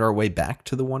of found our way back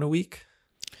to the one a week?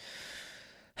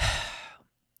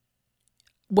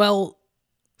 Well,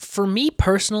 for me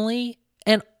personally,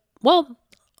 and well,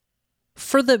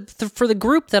 for the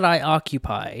group that I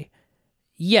occupy,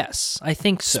 yes, I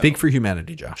think so. Speak for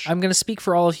humanity, Josh. I'm going to speak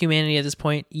for all of humanity at this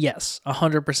point. Yes,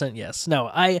 100% yes. No,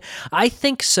 I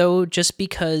think so just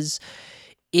because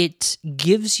it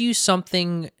gives you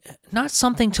something, not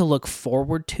something to look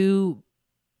forward to,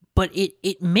 but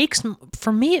it makes,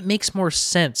 for me, it makes more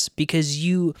sense because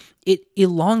it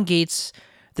elongates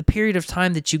the period of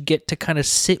time that you get to kind of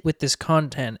sit with this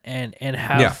content and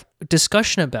have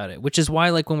discussion about it, which is why,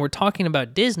 like, when we're talking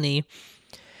about Disney,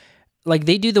 like,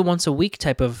 they do the once a week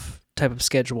type of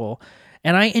schedule.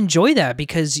 And I enjoy that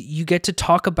because you get to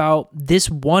talk about this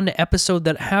one episode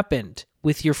that happened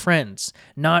with your friends.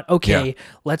 Not,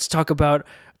 let's talk about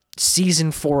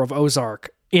season 4 of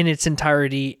Ozark in its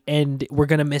entirety and we're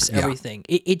going to miss everything.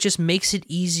 It just makes it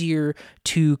easier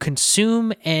to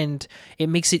consume and it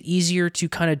makes it easier to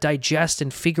kind of digest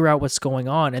and figure out what's going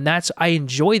on. And I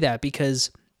enjoy that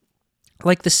because,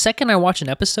 like, the second I watch an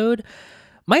episode,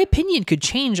 my opinion could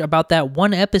change about that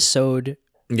one episode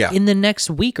in the next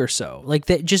week or so. Like,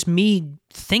 that, just me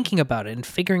thinking about it and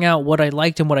figuring out what I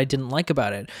liked and what I didn't like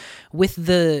about it. With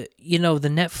the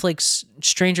Netflix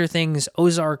Stranger Things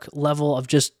Ozark level of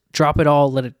just drop it all,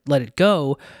 let it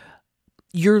go,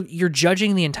 you're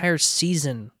judging the entire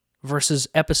season versus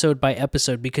episode by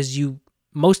episode because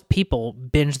most people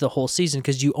binge the whole season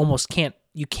because you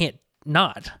can't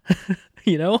not,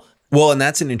 you know? Well, and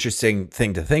that's an interesting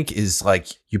thing to think is, like,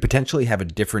 you potentially have a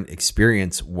different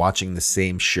experience watching the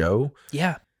same show.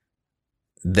 Yeah.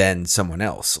 than someone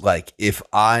else. Like if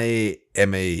I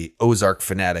am a Ozark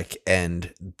fanatic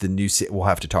and the new we'll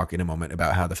have to talk in a moment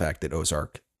about how the fact that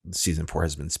Ozark season 4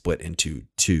 has been split into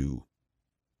 2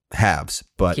 halves.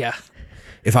 But yeah,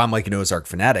 if I'm like an Ozark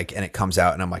fanatic and it comes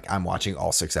out and I'm like, I'm watching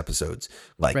all 6 episodes,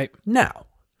 like right. now,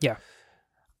 Yeah.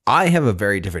 I have a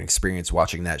very different experience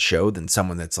watching that show than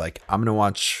someone that's like, I'll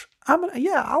watch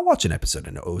an episode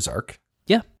in Ozark.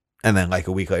 Yeah. And then like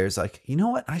a week later, it's like, you know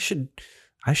what? I should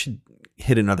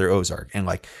hit another Ozark. And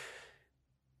like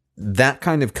that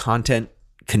kind of content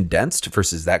condensed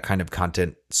versus that kind of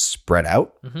content spread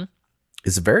out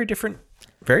is a very different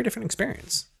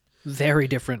experience. Very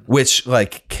different. Which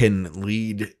like can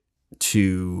lead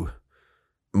to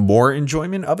more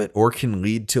enjoyment of it or can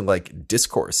lead to like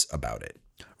discourse about it.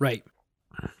 Right.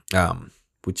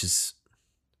 Which is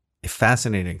a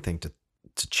fascinating thing to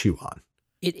chew on.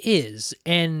 It is.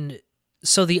 And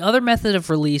so the other method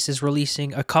of release is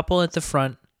releasing a couple at the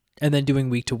front and then doing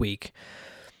week to week.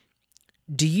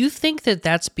 Do you think that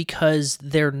that's because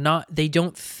they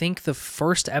don't think the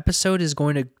first episode is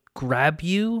going to grab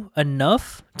you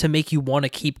enough to make you want to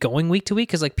keep going week to week?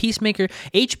 Because like Peacemaker,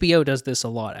 HBO does this a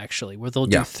lot actually, where they'll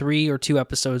do 3 or 2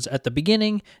 episodes at the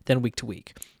beginning, then week to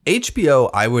week. HBO,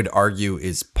 I would argue,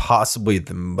 is possibly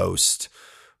the most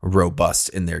robust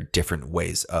in their different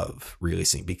ways of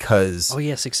releasing because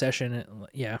Succession,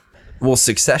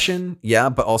 Succession,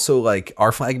 but also like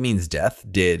Our Flag Means Death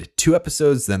did 2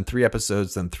 episodes, then 3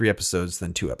 episodes, then 3 episodes,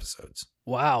 then 2 episodes.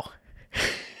 Wow.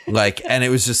 Like, and it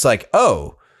was just like,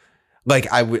 oh, like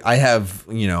I have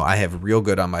Real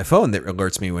Good on my phone that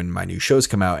alerts me when my new shows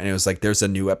come out, and it was like there's a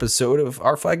new episode of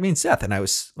Our Flag Means Death, and I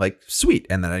was like, sweet,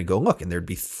 and then I'd go look, and there'd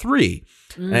be 3,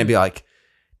 and I'd be like,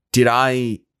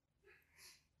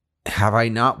 have I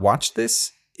not watched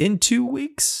this in 2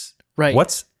 weeks? Right.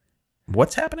 What's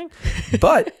happening?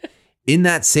 But in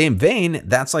that same vein,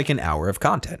 that's like an hour of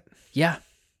content. Yeah.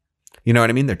 You know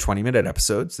what I mean? They're 20-minute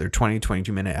episodes. They're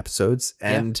 22-minute episodes.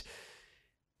 And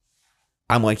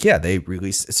I'm like, they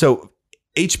release. So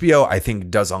HBO, I think,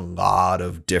 does a lot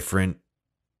of different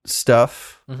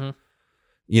stuff. Mm-hmm.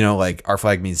 You know, like Our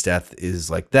Flag Means Death is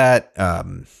like that.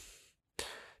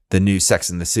 The new Sex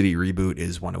and the City reboot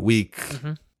is 1 a week.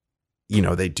 Mm-hmm. You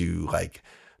know, they do like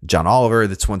John Oliver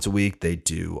that's once a week. They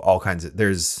do all kinds of,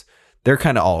 they're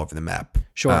kind of all over the map.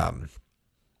 Sure.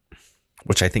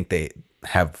 Which I think they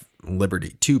have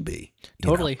liberty to be.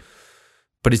 Totally. Know?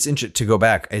 But it's interesting to go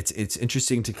back. It's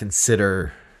interesting to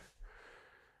consider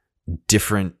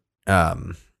different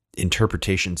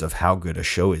interpretations of how good a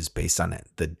show is based on it,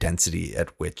 the density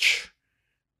at which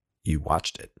you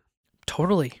watched it.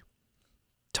 Totally.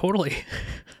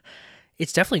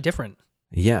 It's definitely different.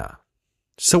 Yeah.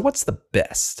 So what's the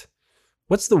best?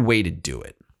 What's the way to do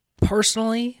it?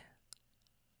 Personally,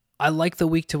 I like the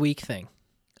week-to-week thing.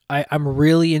 I'm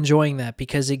really enjoying that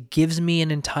because it gives me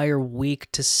an entire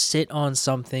week to sit on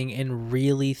something and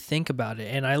really think about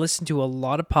it. And I listen to a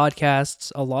lot of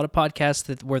podcasts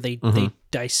where they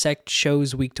dissect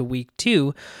shows week to week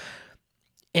too.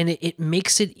 And it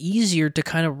makes it easier to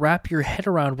kind of wrap your head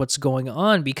around what's going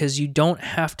on because you don't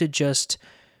have to just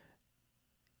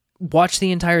watch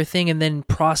the entire thing and then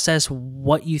process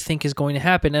what you think is going to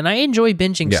happen. And I enjoy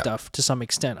binging stuff to some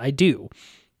extent. I do.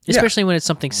 Especially when it's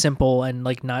something simple and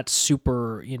like not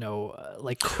super,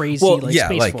 like crazy,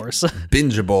 Space like Force.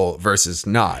 Bingeable versus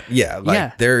not.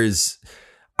 There's,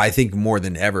 I think more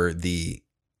than ever, the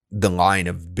line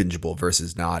of bingeable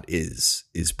versus not is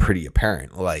pretty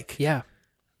apparent. Like,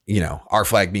 Our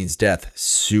Flag Means Death,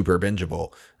 super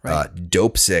bingeable. Right.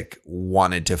 Dopesick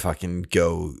wanted to fucking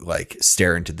go like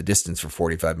stare into the distance for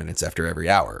 45 minutes after every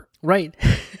hour. Right.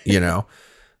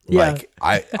 Like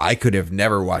I could have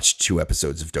never watched 2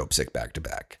 episodes of Dopesick back to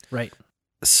back. Right.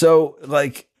 So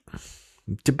like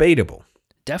debatable.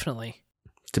 Definitely.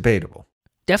 Debatable.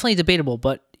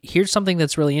 But here's something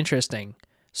that's really interesting.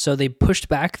 So they pushed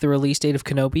back the release date of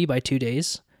Kenobi by 2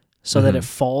 days so that it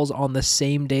falls on the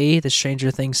same day that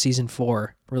Stranger Things season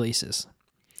 4 releases.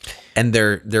 And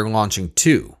they're launching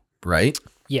 2, right?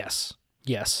 Yes.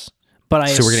 But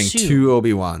so we're getting 2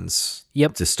 Obi-Wans.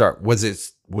 Yep. To start. Was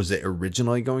it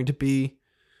originally going to be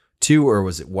 2 or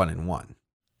was it 1 and 1?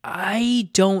 I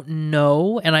don't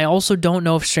know, and I also don't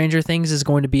know if Stranger Things is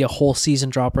going to be a whole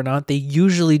season drop or not. They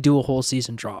usually do a whole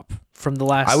season drop from the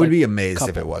last. I would be amazed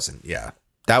if it wasn't. Yeah,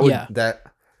 that would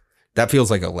that feels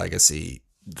like a legacy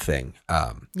thing.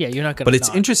 You're not gonna. But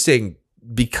it's interesting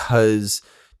because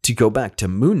to go back to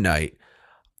Moon Knight,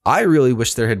 I really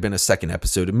wish there had been a second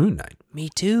episode of Moon Knight. Me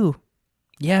too.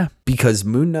 Yeah, because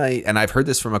Moon Knight, and I've heard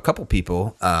this from a couple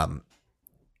people,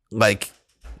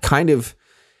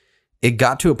 it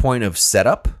got to a point of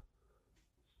setup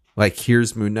Like,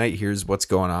 here's Moon Knight, here's what's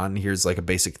going on, here's like a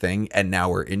basic thing, and now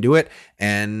we're into it,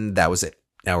 and that was it.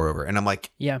 Now we're over. And I'm like,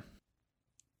 Yeah.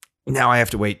 now I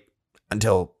have to wait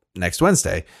until next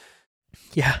Wednesday.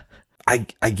 Yeah.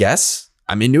 I guess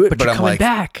I'm into it, but you're I'm coming like,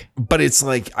 back. but it's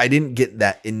like I didn't get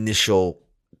that initial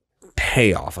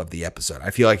payoff of the episode.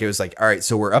 I feel like it was like, all right,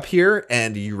 so we're up here,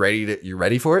 and you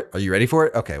ready for it? Are you ready for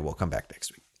it? Okay, we'll come back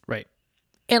next week. Right.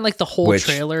 And like the whole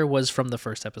trailer was from the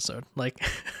first episode. Like,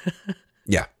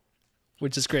 yeah.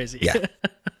 Which is crazy. Yeah.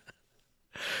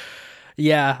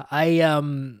 Yeah.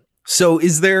 So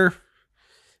is there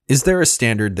a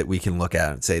standard that we can look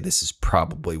at and say this is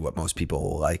probably what most people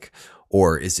will like?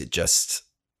 Or is it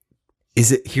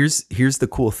here's the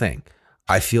cool thing.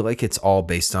 I feel like it's all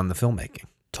based on the filmmaking.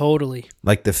 Totally.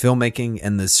 Like the filmmaking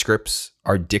and the scripts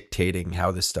are dictating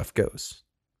how this stuff goes.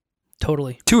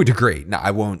 Totally. To a degree. Now,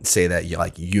 I won't say that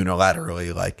like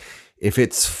unilaterally, like if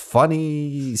it's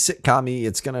funny sitcom-y,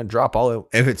 it's going to drop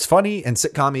if it's funny and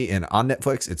sitcom-y and on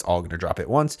Netflix, it's all going to drop at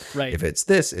once. Right. If it's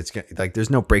this, it's gonna, like,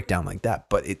 there's no breakdown like that,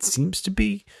 but it seems to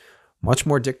be much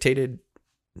more dictated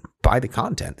by the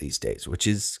content these days, which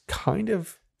is kind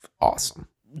of awesome.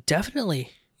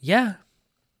 Definitely. Yeah.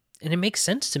 And it makes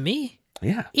sense to me.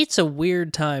 Yeah. It's a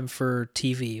weird time for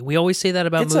TV. We always say that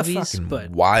about movies,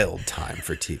 but wild time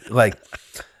for TV. Like,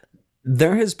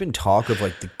 there has been talk of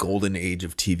like the golden age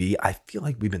of TV. I feel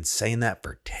like we've been saying that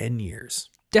for 10 years.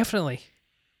 Definitely.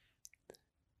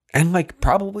 And like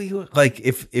probably like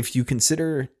if you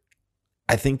consider,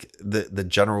 I think the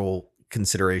general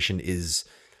consideration is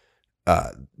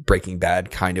Breaking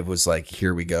Bad kind of was like,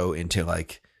 here we go into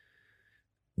like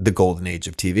the golden age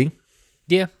of TV.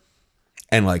 Yeah.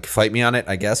 And like, fight me on it,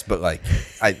 I guess. But like,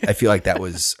 I feel like that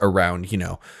was around,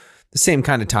 the same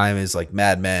kind of time as like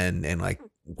Mad Men, and like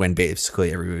when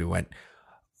basically everybody went,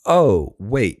 oh,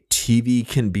 wait, TV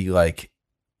can be like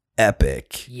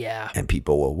epic. Yeah. And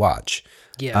people will watch.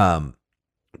 Yeah.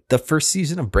 The first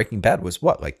season of Breaking Bad was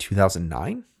what, like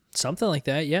 2009? Something like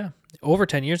that. Yeah. Over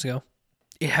 10 years ago.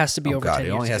 It has to be over 10 years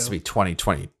ago. It only has to be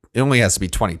 2020. It only has to be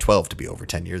 2012 to be over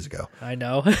 10 years ago. I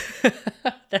know.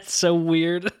 That's so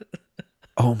weird.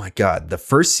 Oh my God. The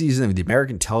first season of the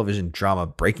American television drama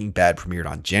Breaking Bad premiered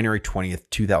on January 20th,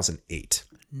 2008.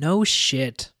 No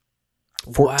shit.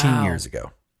 14 years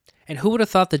ago. And who would have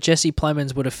thought that Jesse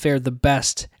Plemons would have fared the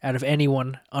best out of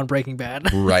anyone on Breaking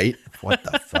Bad? Right? What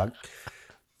the fuck?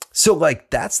 So like,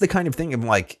 that's the kind of thing I'm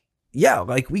like, yeah,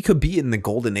 like we could be in the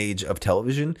golden age of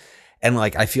television. And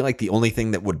like, I feel like the only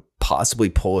thing that would possibly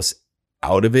pull us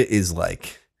out of it is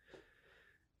like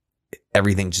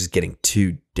everything just getting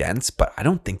too dense, but I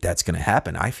don't think that's going to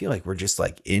happen. I feel like we're just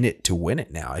like in it to win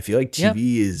it now. I feel like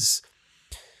TV is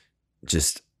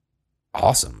just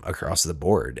awesome across the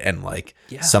board. And like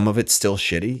some of it's still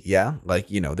shitty. Yeah. Like,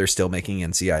 they're still making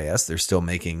NCIS. They're still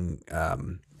making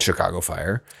Chicago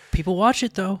Fire. People watch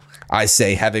it though. I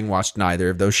say, having watched neither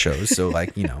of those shows. So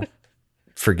like,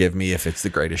 forgive me if it's the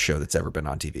greatest show that's ever been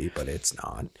on TV, but it's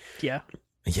not. Yeah.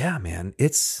 Yeah, man.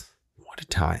 What a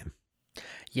time.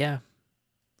 Yeah.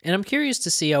 And I'm curious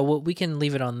to see we can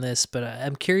leave it on this, but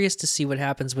I'm curious to see what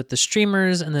happens with the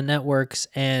streamers and the networks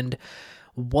and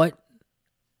what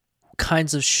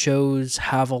kinds of shows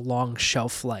have a long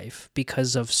shelf life,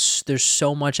 because there's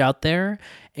so much out there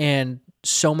and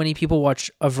so many people watch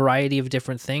a variety of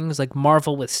different things. Like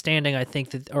Marvel withstanding, I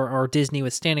think that, or Disney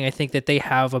withstanding, I think that they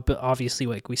have obviously,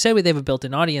 like we said, they have a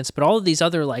built-in audience, but all of these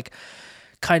other like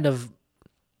kind of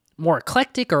more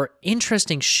eclectic or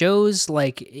interesting shows,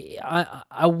 like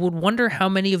I would wonder how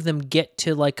many of them get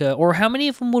to like or how many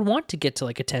of them would want to get to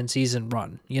like a 10 season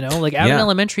run, like Abbott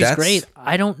Elementary is great.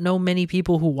 I don't know many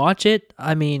people who watch it.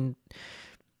 I mean,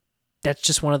 that's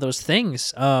just one of those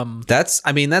things. That's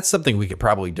something we could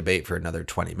probably debate for another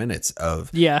 20 minutes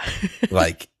of,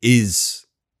 like,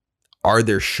 are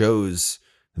there shows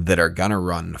that are gonna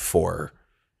run for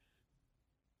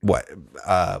what?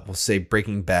 We'll say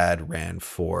Breaking Bad ran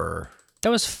for... That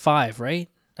was 5, right?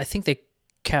 I think they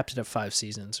capped it at 5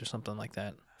 seasons or something like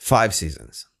that. 5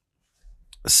 seasons.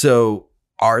 So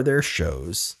are there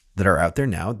shows that are out there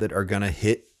now that are gonna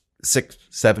hit 6,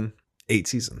 7, 8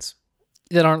 seasons?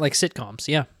 That aren't like sitcoms,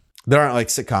 yeah. That aren't like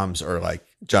sitcoms or like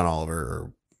John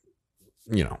Oliver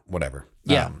or, whatever.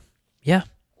 Yeah. Yeah.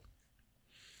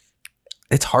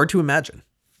 It's hard to imagine.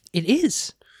 It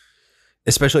is.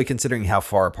 Especially considering how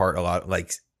far apart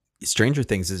like Stranger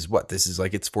Things is what? This is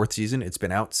like its 4th season. It's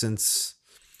been out since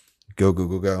go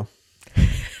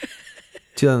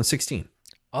 2016.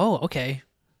 Oh, okay.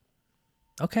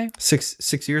 Okay.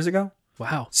 6 years ago.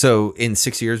 Wow. So in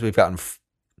 6 years, we've gotten,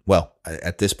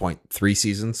 at this point, 3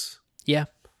 seasons. Yeah.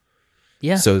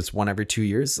 Yeah. So it's one every 2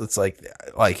 years. It's like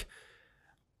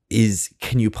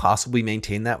can you possibly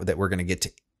maintain that we're going to get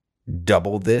to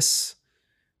double this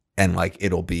and like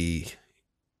it'll be,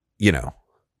 you know,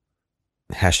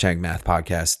 #math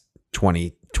podcast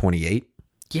 2028?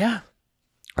 Yeah.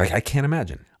 Like, I can't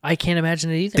imagine. I can't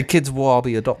imagine it either. The kids will all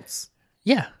be adults.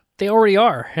 Yeah, they already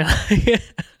are.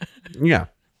 Yeah.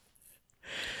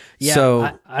 Yeah.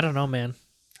 So I don't know, man.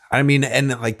 I mean, and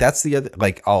like that's the other,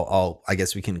 like I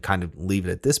guess we can kind of leave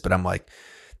it at this, but I'm like,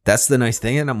 that's the nice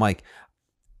thing. And I'm like,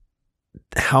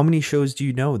 how many shows do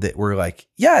you know that were like,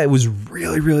 yeah, it was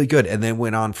really, really good, and then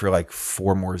went on for like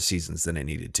 4 more seasons than it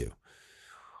needed to?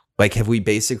 Like, have we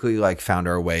basically like found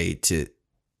our way to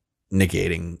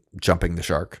negating Jumping the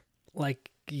Shark? Like,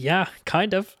 yeah,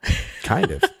 kind of.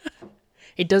 Kind of.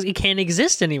 It can't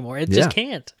exist anymore. It just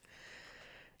can't.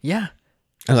 Yeah.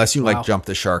 Unless you like Jump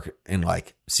the Shark in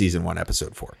like season 1,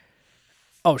 episode 4.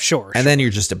 Oh, sure. And then you're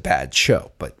just a bad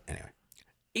show. But anyway.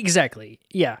 Exactly.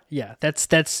 Yeah. Yeah. That's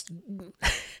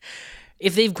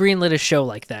if they've greenlit a show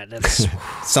like that, that's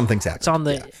something's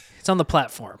happening. It's on the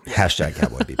platform. #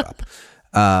 Cowboy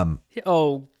Bebop.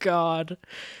 Oh God.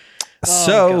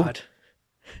 So God.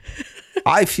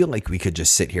 I feel like we could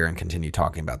just sit here and continue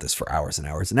talking about this for hours and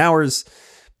hours and hours,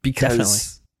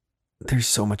 because there's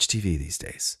so much TV these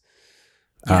days.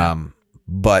 Yeah.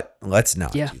 But let's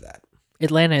not do that.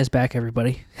 Atlanta is back,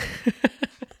 everybody.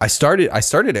 I started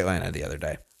Atlanta the other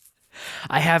day.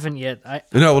 I haven't yet.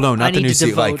 No, not the new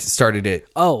season. Like, started it.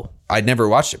 Oh, I'd never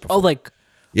watched it before. Oh, like,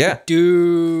 yeah,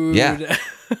 dude. Yeah,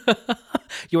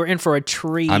 you were in for a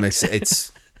treat.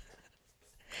 It's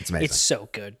amazing. It's so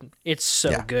good. It's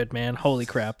so good, man. Holy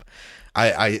crap.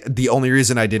 I the only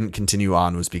reason I didn't continue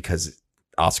on was because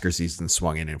Oscar season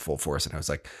swung in full force, and I was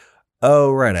like,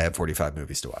 oh right, I have 45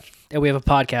 movies to watch. And we have a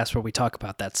podcast where we talk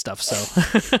about that stuff,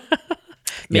 so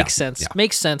makes sense. Yeah.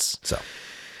 Makes sense. So,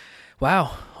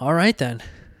 wow. All right then.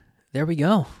 There we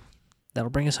go.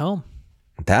 That'll bring us home.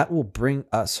 That will bring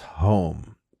us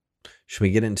home. Should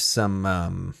we get into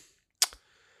some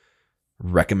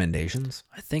recommendations?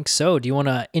 I think so. Do you want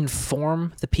to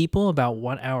inform the people about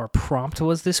what our prompt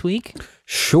was this week?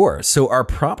 Sure. So our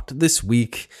prompt this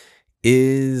week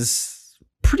is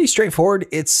pretty straightforward.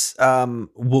 It's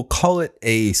we'll call it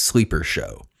a sleeper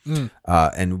show.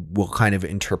 And we'll kind of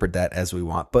interpret that as we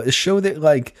want. But a show that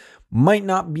like might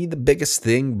not be the biggest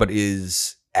thing, but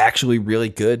is actually really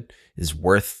good, is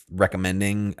worth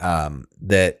recommending.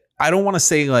 That I don't want to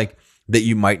say like that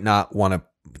you might not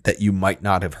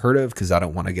have heard of, because I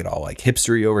don't want to get all like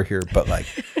hipstery over here, but like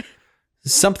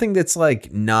something that's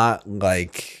like not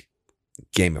like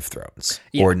Game of Thrones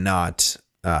or not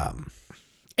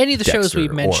any of the Dexter shows we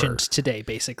mentioned today,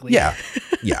 basically. Yeah.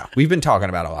 We've been talking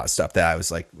about a lot of stuff that I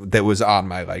was like, that was on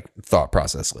my like thought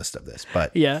process list of this,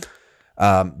 but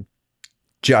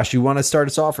Josh, you want to start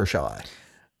us off, or shall I?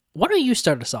 Why don't you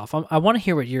start us off? I want to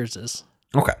hear what yours is.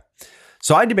 Okay.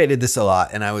 So I debated this a lot,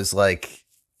 and I was like,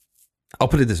 I'll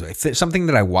put it this way. Something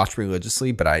that I watch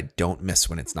religiously, but I don't miss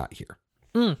when it's not here.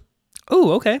 Oh,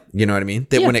 okay. You know what I mean?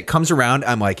 That when it comes around,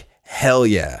 I'm like, hell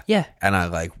yeah. Yeah. And I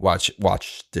like watch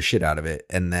the shit out of it.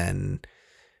 And then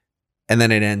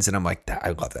it ends, and I'm like,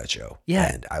 I love that show.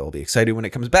 Yeah. And I will be excited when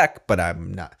it comes back, but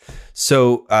I'm not.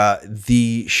 So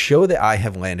the show that I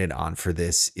have landed on for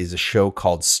this is a show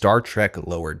called Star Trek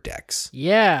Lower Decks.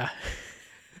 Yeah.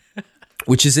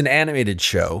 Which is an animated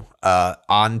show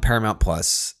on Paramount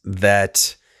Plus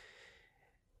that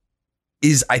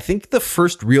is, I think, the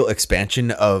first real expansion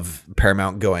of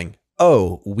Paramount going,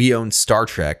 oh, we own Star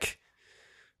Trek,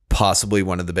 possibly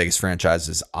one of the biggest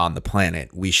franchises on the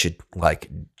planet. We should like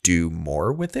do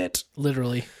more with it.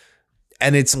 Literally.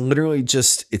 And it's literally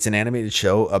just, it's an animated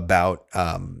show about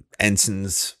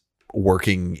ensigns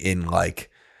working in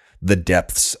like the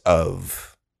depths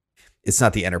of, it's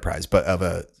not the Enterprise, but of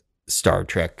a Star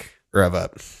Trek, or of a,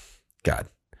 God,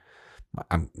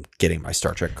 I'm getting my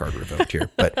Star Trek card revoked here,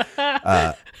 but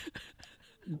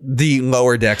the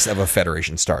lower decks of a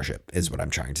Federation starship is what I'm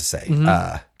trying to say.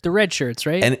 Mm-hmm. The red shirts,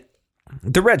 right? And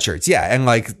the red shirts, yeah. And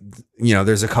like, you know,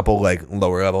 there's a couple like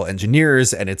lower level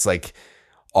engineers, and it's like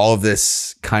all of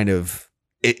this kind of,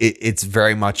 it's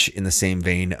very much in the same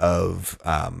vein of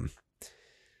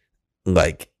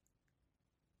like,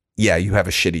 yeah, you have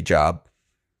a shitty job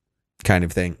kind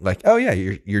of thing. Like, oh yeah,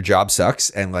 your job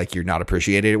sucks, and like you're not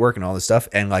appreciated at work and all this stuff.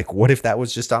 And like, what if that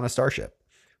was just on a starship?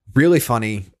 Really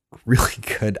funny, really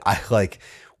good. I like,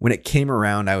 when it came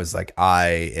around, I was like,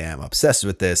 I am obsessed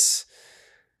with this.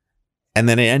 And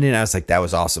then it ended, and I was like, that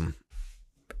was awesome.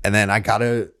 And then I got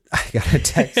a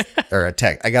text or a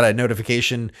text. I got a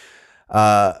notification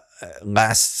at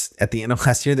the end of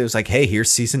last year that was like, hey,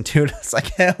 here's season 2. And I was like,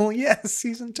 hell yeah,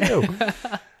 season 2.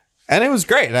 And it was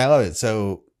great, and I love it.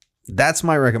 So that's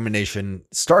my recommendation.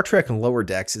 Star Trek and Lower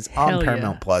Decks is on Hell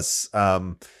Paramount yeah. Plus.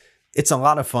 It's a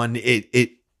lot of fun.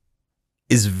 It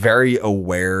is very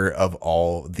aware of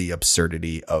all the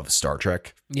absurdity of Star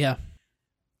Trek. Yeah.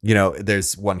 You know,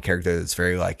 there's one character that's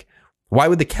very like, why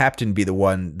would the captain be the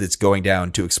one that's going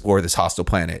down to explore this hostile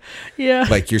planet? Yeah.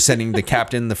 Like, you're sending the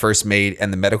captain, the first mate,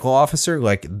 and the medical officer.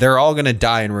 Like, they're all going to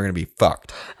die and we're going to be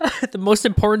fucked. The most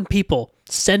important people,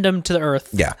 send them to the Earth.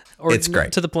 Yeah. Or It's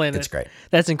great. to the planet. It's great.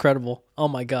 That's incredible. Oh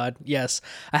my God. Yes.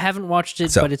 I haven't watched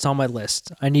it, So- but it's on my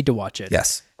list. I need to watch it.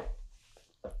 Yes.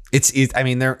 I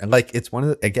mean, they're like, it's one of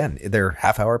the, again, they're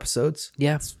half-hour episodes.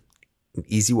 Yeah.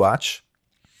 Easy watch.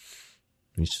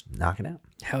 You just knock it out.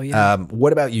 Hell yeah.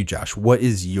 What about you, Josh? What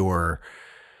is your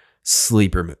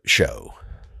sleeper show?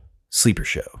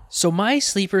 So my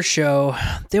sleeper show,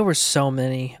 there were so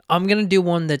many. I'm gonna do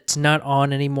one that's not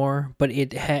on anymore, but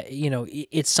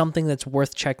it's something that's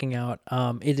worth checking out.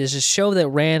 It is a show that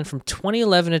ran from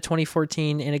 2011 to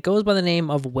 2014, and it goes by the name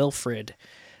of Wilfred.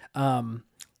 And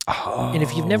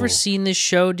if you've never seen this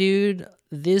show, dude,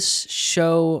 this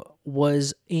show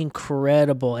was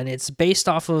incredible. And it's based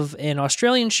off of an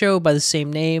Australian show by the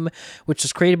same name, which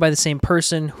was created by the same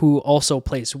person who also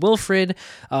plays Wilfred,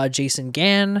 Jason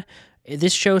Gann.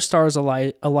 This show stars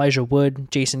Elijah Wood,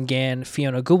 Jason Gann,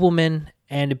 Fiona Gubelman,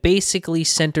 and it basically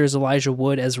centers Elijah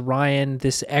Wood as Ryan,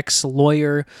 this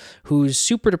ex-lawyer who's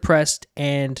super depressed,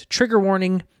 and trigger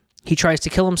warning, he tries to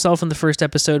kill himself in the first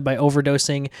episode by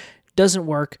overdosing. Doesn't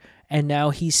work, and now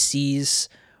he sees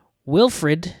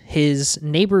Wilfred, his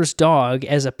neighbor's dog,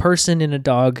 as a person in a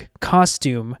dog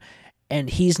costume, and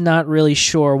he's not really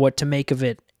sure what to make of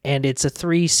it. And it's a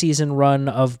 3-season run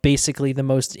of basically the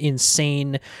most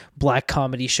insane black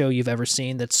comedy show you've ever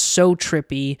seen. That's so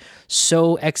trippy,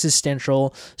 so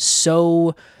existential,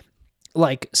 so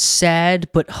like sad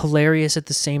but hilarious at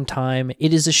the same time.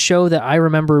 It is a show that I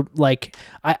remember, like,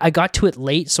 I got to it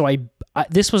late, so I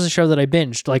this was a show that I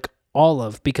binged like all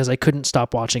of because I couldn't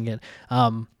stop watching it.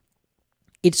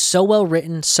 It's so well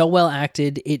written, so well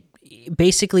acted. It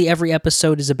basically every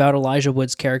episode is about Elijah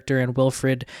Wood's character and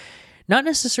Wilfred not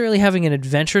necessarily having an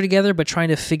adventure together, but trying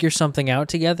to figure something out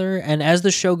together. And as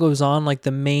the show goes on, like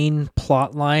the main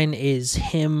plot line is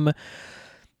him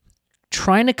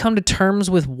trying to come to terms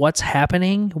with what's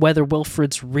happening, whether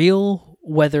Wilfred's real,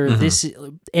 whether this,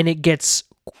 and it gets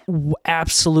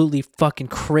absolutely fucking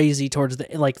crazy towards the,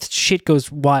 like, shit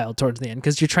goes wild towards the end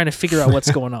because you're trying to figure out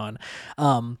what's going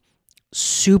on.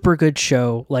 Super good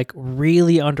show, like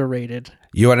really underrated.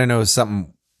 You want to know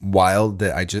something wild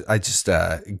that I just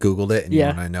Googled it, and you Yeah.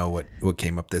 want to know what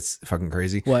came up that's fucking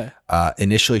crazy? What?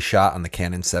 Initially shot on the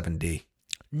Canon 7D.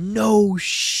 No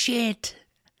shit.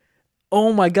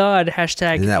 Oh my God.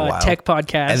 Hashtag Isn't that wild? tech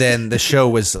podcast. And then the show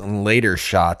was later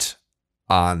shot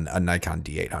on a Nikon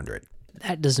D800.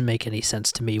 That doesn't make any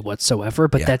sense to me whatsoever,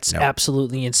 but Yeah, that's no.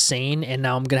 absolutely insane. And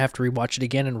now I'm going to have to rewatch it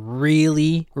again and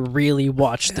really, really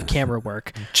watch the camera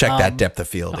work. Check that depth of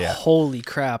field. Yeah. Holy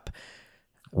crap.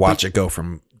 Watch it go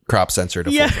from crop sensor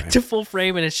to full frame. To full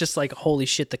frame. And it's just like, holy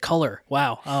shit, the color.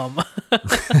 Wow.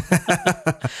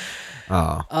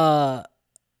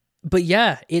 But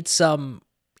yeah, it's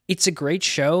a great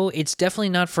show. It's definitely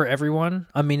not for everyone.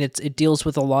 I mean, it deals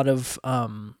with a lot of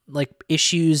like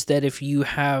issues that if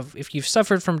you've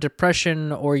suffered from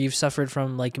depression or you've suffered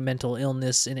from like mental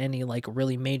illness in any like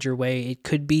really major way, it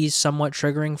could be somewhat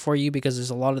triggering for you because there's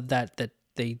a lot of that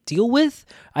they deal with.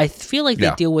 I feel like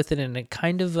they deal with it in a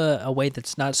kind of a way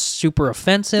that's not super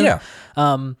offensive. Yeah.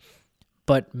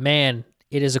 But man,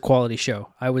 it is a quality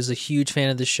show. I was a huge fan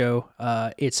of the show.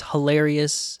 It's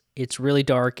hilarious. It's really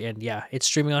dark, and yeah, it's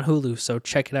streaming on Hulu. So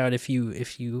check it out if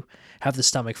you have the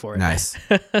stomach for it. Nice.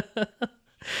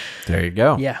 There you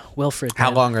go. Yeah, Wilfred.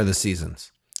 How man. long are the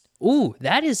seasons? Ooh,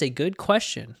 that is a good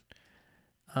question.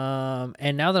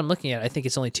 And now that I'm looking at it, I think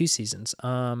it's only 2 seasons.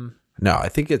 No, I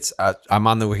think it's. I'm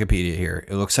on the Wikipedia here.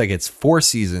 It looks like it's 4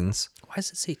 seasons. Why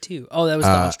does it say 2? Oh, that was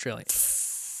the Australian.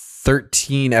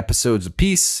 13 episodes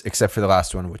apiece, except for the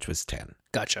last one, which was 10.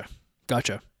 Gotcha.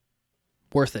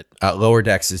 Worth it. Lower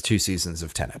Decks is 2 seasons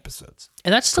of 10 episodes.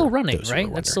 And that's still running, those who right?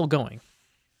 were That's wondering. still going.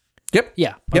 Yep.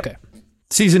 Yeah. Yep. Okay.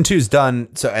 Season 2's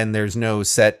done. So, and there's no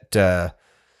set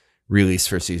release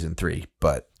for season 3,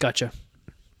 but Gotcha.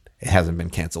 it hasn't been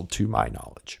canceled to my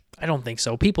knowledge. I don't think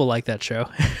so. People like that show.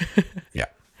 Yeah.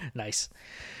 Nice.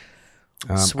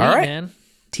 All Sweet, right. man.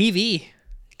 TV.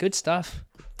 Good stuff.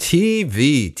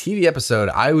 TV episode.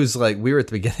 I was like, we were at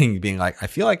the beginning being like, I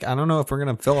feel like, I don't know if we're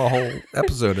going to fill a whole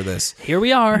episode of this. Here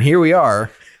we are. And here we are.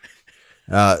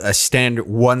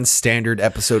 One standard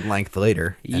episode length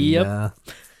later. And, Yep.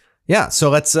 Yeah, so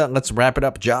let's wrap it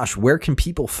up. Josh, where can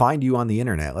people find you on the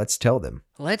internet? Let's tell them.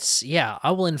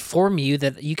 I will inform you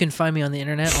that you can find me on the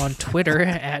internet on Twitter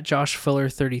at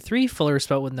JoshFuller33. Fuller is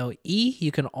spelled with no E.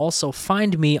 You can also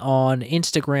find me on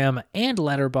Instagram and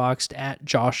Letterboxd at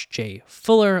Josh J.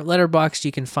 Fuller. Letterboxd,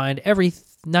 you can find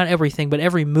not everything, but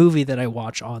every movie that I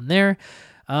watch on there.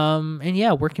 And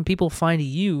yeah, where can people find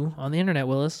you on the internet,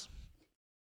 Willis?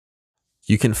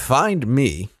 You can find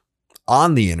me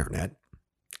on the internet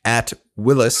at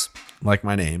Willis, like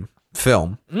my name,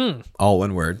 film, all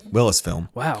one word, Willis Film.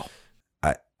 Wow.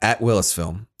 At Willis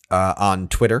Film, on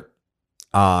Twitter,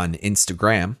 on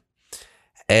Instagram,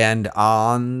 and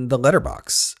on the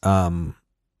Letterbox,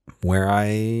 where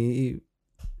I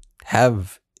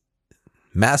have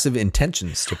massive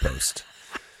intentions to post.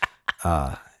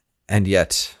 And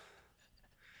yet,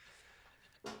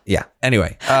 yeah.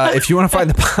 Anyway, if you want to find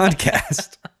the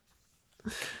podcast,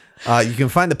 you can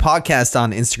find the podcast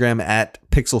on Instagram at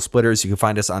Pixel Splitters. You can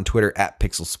find us on Twitter at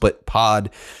Pixel Split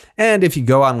Pod. And if you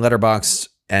go on Letterboxd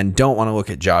and don't want to look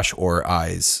at Josh or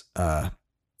I's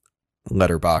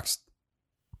Letterboxd,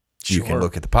 you can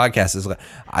look at the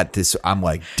podcast. I'm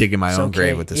like digging my own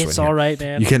grave with this one. It's all right,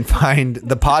 man. You can find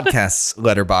the podcast's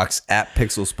Letterboxd at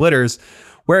Pixel Splitters,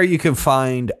 where you can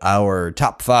find our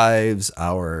top fives,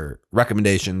 our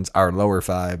recommendations, our lower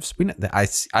fives. I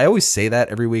always say that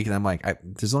every week, and I'm like,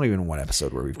 there's only been one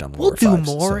episode where we've done lower fives. We'll do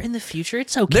more in the future.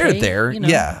 It's okay. They're there.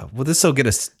 Yeah. Well, this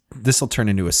will turn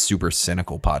into a super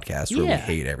cynical podcast where we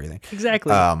hate everything.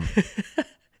 Exactly. I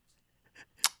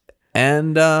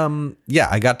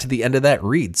got to the end of that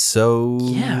read, so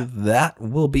that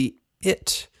will be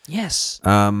it. Yes.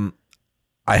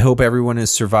 I hope everyone is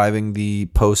surviving the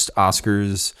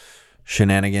post-Oscars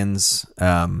shenanigans.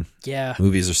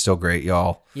 Movies are still great,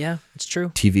 y'all. Yeah, it's true.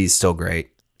 TV is still great.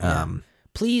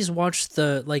 Please watch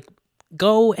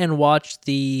go and watch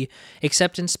the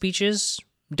acceptance speeches.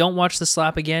 Don't watch the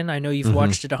slap again. I know you've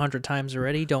watched it 100 times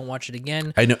already. Don't watch it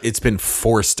again. I know it's been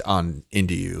forced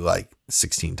into you like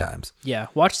 16 times. Yeah,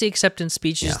 watch the acceptance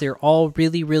speeches. Yeah. They're all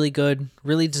really, really good,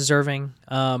 really deserving.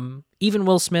 Even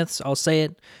Will Smith's, I'll say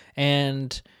it.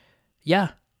 And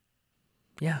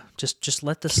just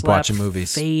let the slap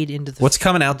fade into the. What's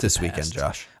coming out this weekend,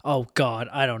 Josh? Oh God,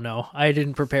 I don't know. I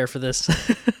didn't prepare for this.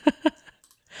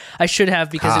 I should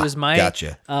have, because it was my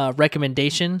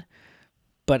recommendation,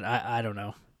 but I don't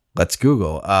know. Let's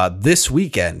Google. This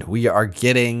weekend we are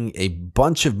getting a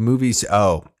bunch of movies.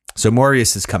 Oh, so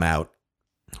Morbius has come out.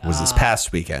 It was this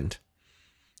past weekend.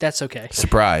 That's okay.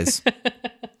 Surprise.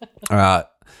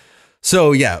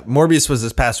 So yeah, Morbius was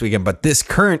this past weekend, but this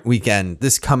coming weekend,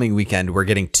 we're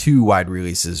getting 2 wide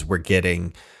releases. We're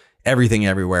getting Everything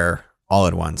Everywhere all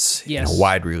at once in a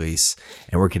wide release,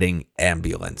 and we're getting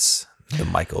Ambulance, the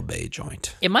Michael Bay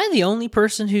joint. Am I the only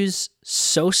person who's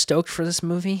so stoked for this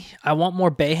movie? I want more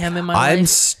Bayhem in my life. I'm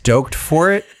stoked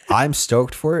for it.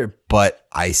 But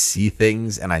I see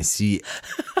things, and I see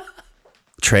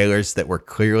trailers that were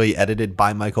clearly edited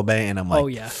by Michael Bay, and I'm like, oh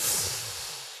yeah,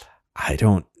 I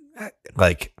don't.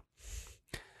 Like,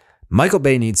 Michael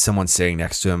Bay needs someone sitting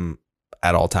next to him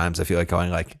at all times. I feel like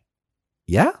going like,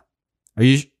 yeah, are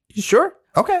you sure?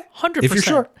 Okay, 100%. If you're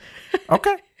sure,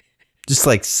 okay. Just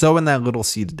like sowing that little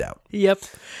seed of doubt. Yep.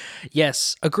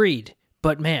 Yes, agreed.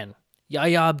 But man,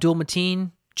 Yahya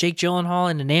Abdul-Mateen, Jake Gyllenhaal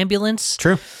in an ambulance.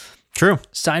 True.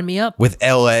 Sign me up. With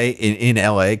LA in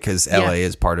LA, because LA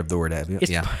is part of the word ambulance.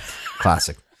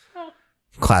 Classic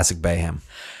Bayhem.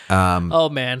 Oh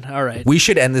man, all right. We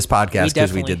should end this podcast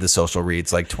because we did the social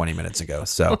reads like 20 minutes ago.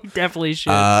 So we definitely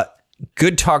should.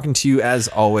 Good talking to you as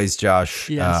always, Josh.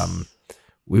 Yes.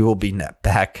 We will be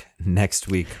back next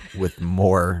week with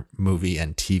more movie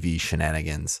and TV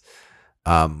shenanigans.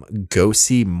 Go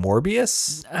see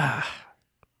Morbius.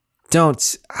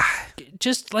 Don't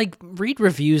just read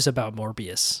reviews about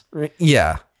Morbius.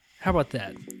 Yeah. How about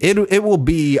that? It will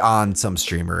be on some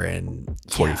streamer in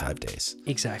 45 days.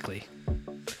 Exactly.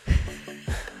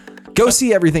 Go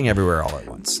see Everything Everywhere all at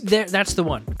once. That's the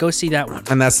one. Go see that one.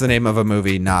 And that's the name of a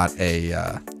movie, not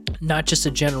just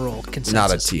a general consensus.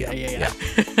 Not a TM.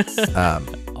 Yeah.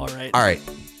 All right.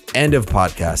 End of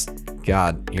podcast.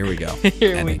 God, here we go.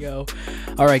 Here we go.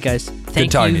 All right, guys. Thank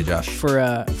Good talking you to you, Josh.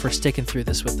 for sticking through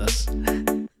this with us.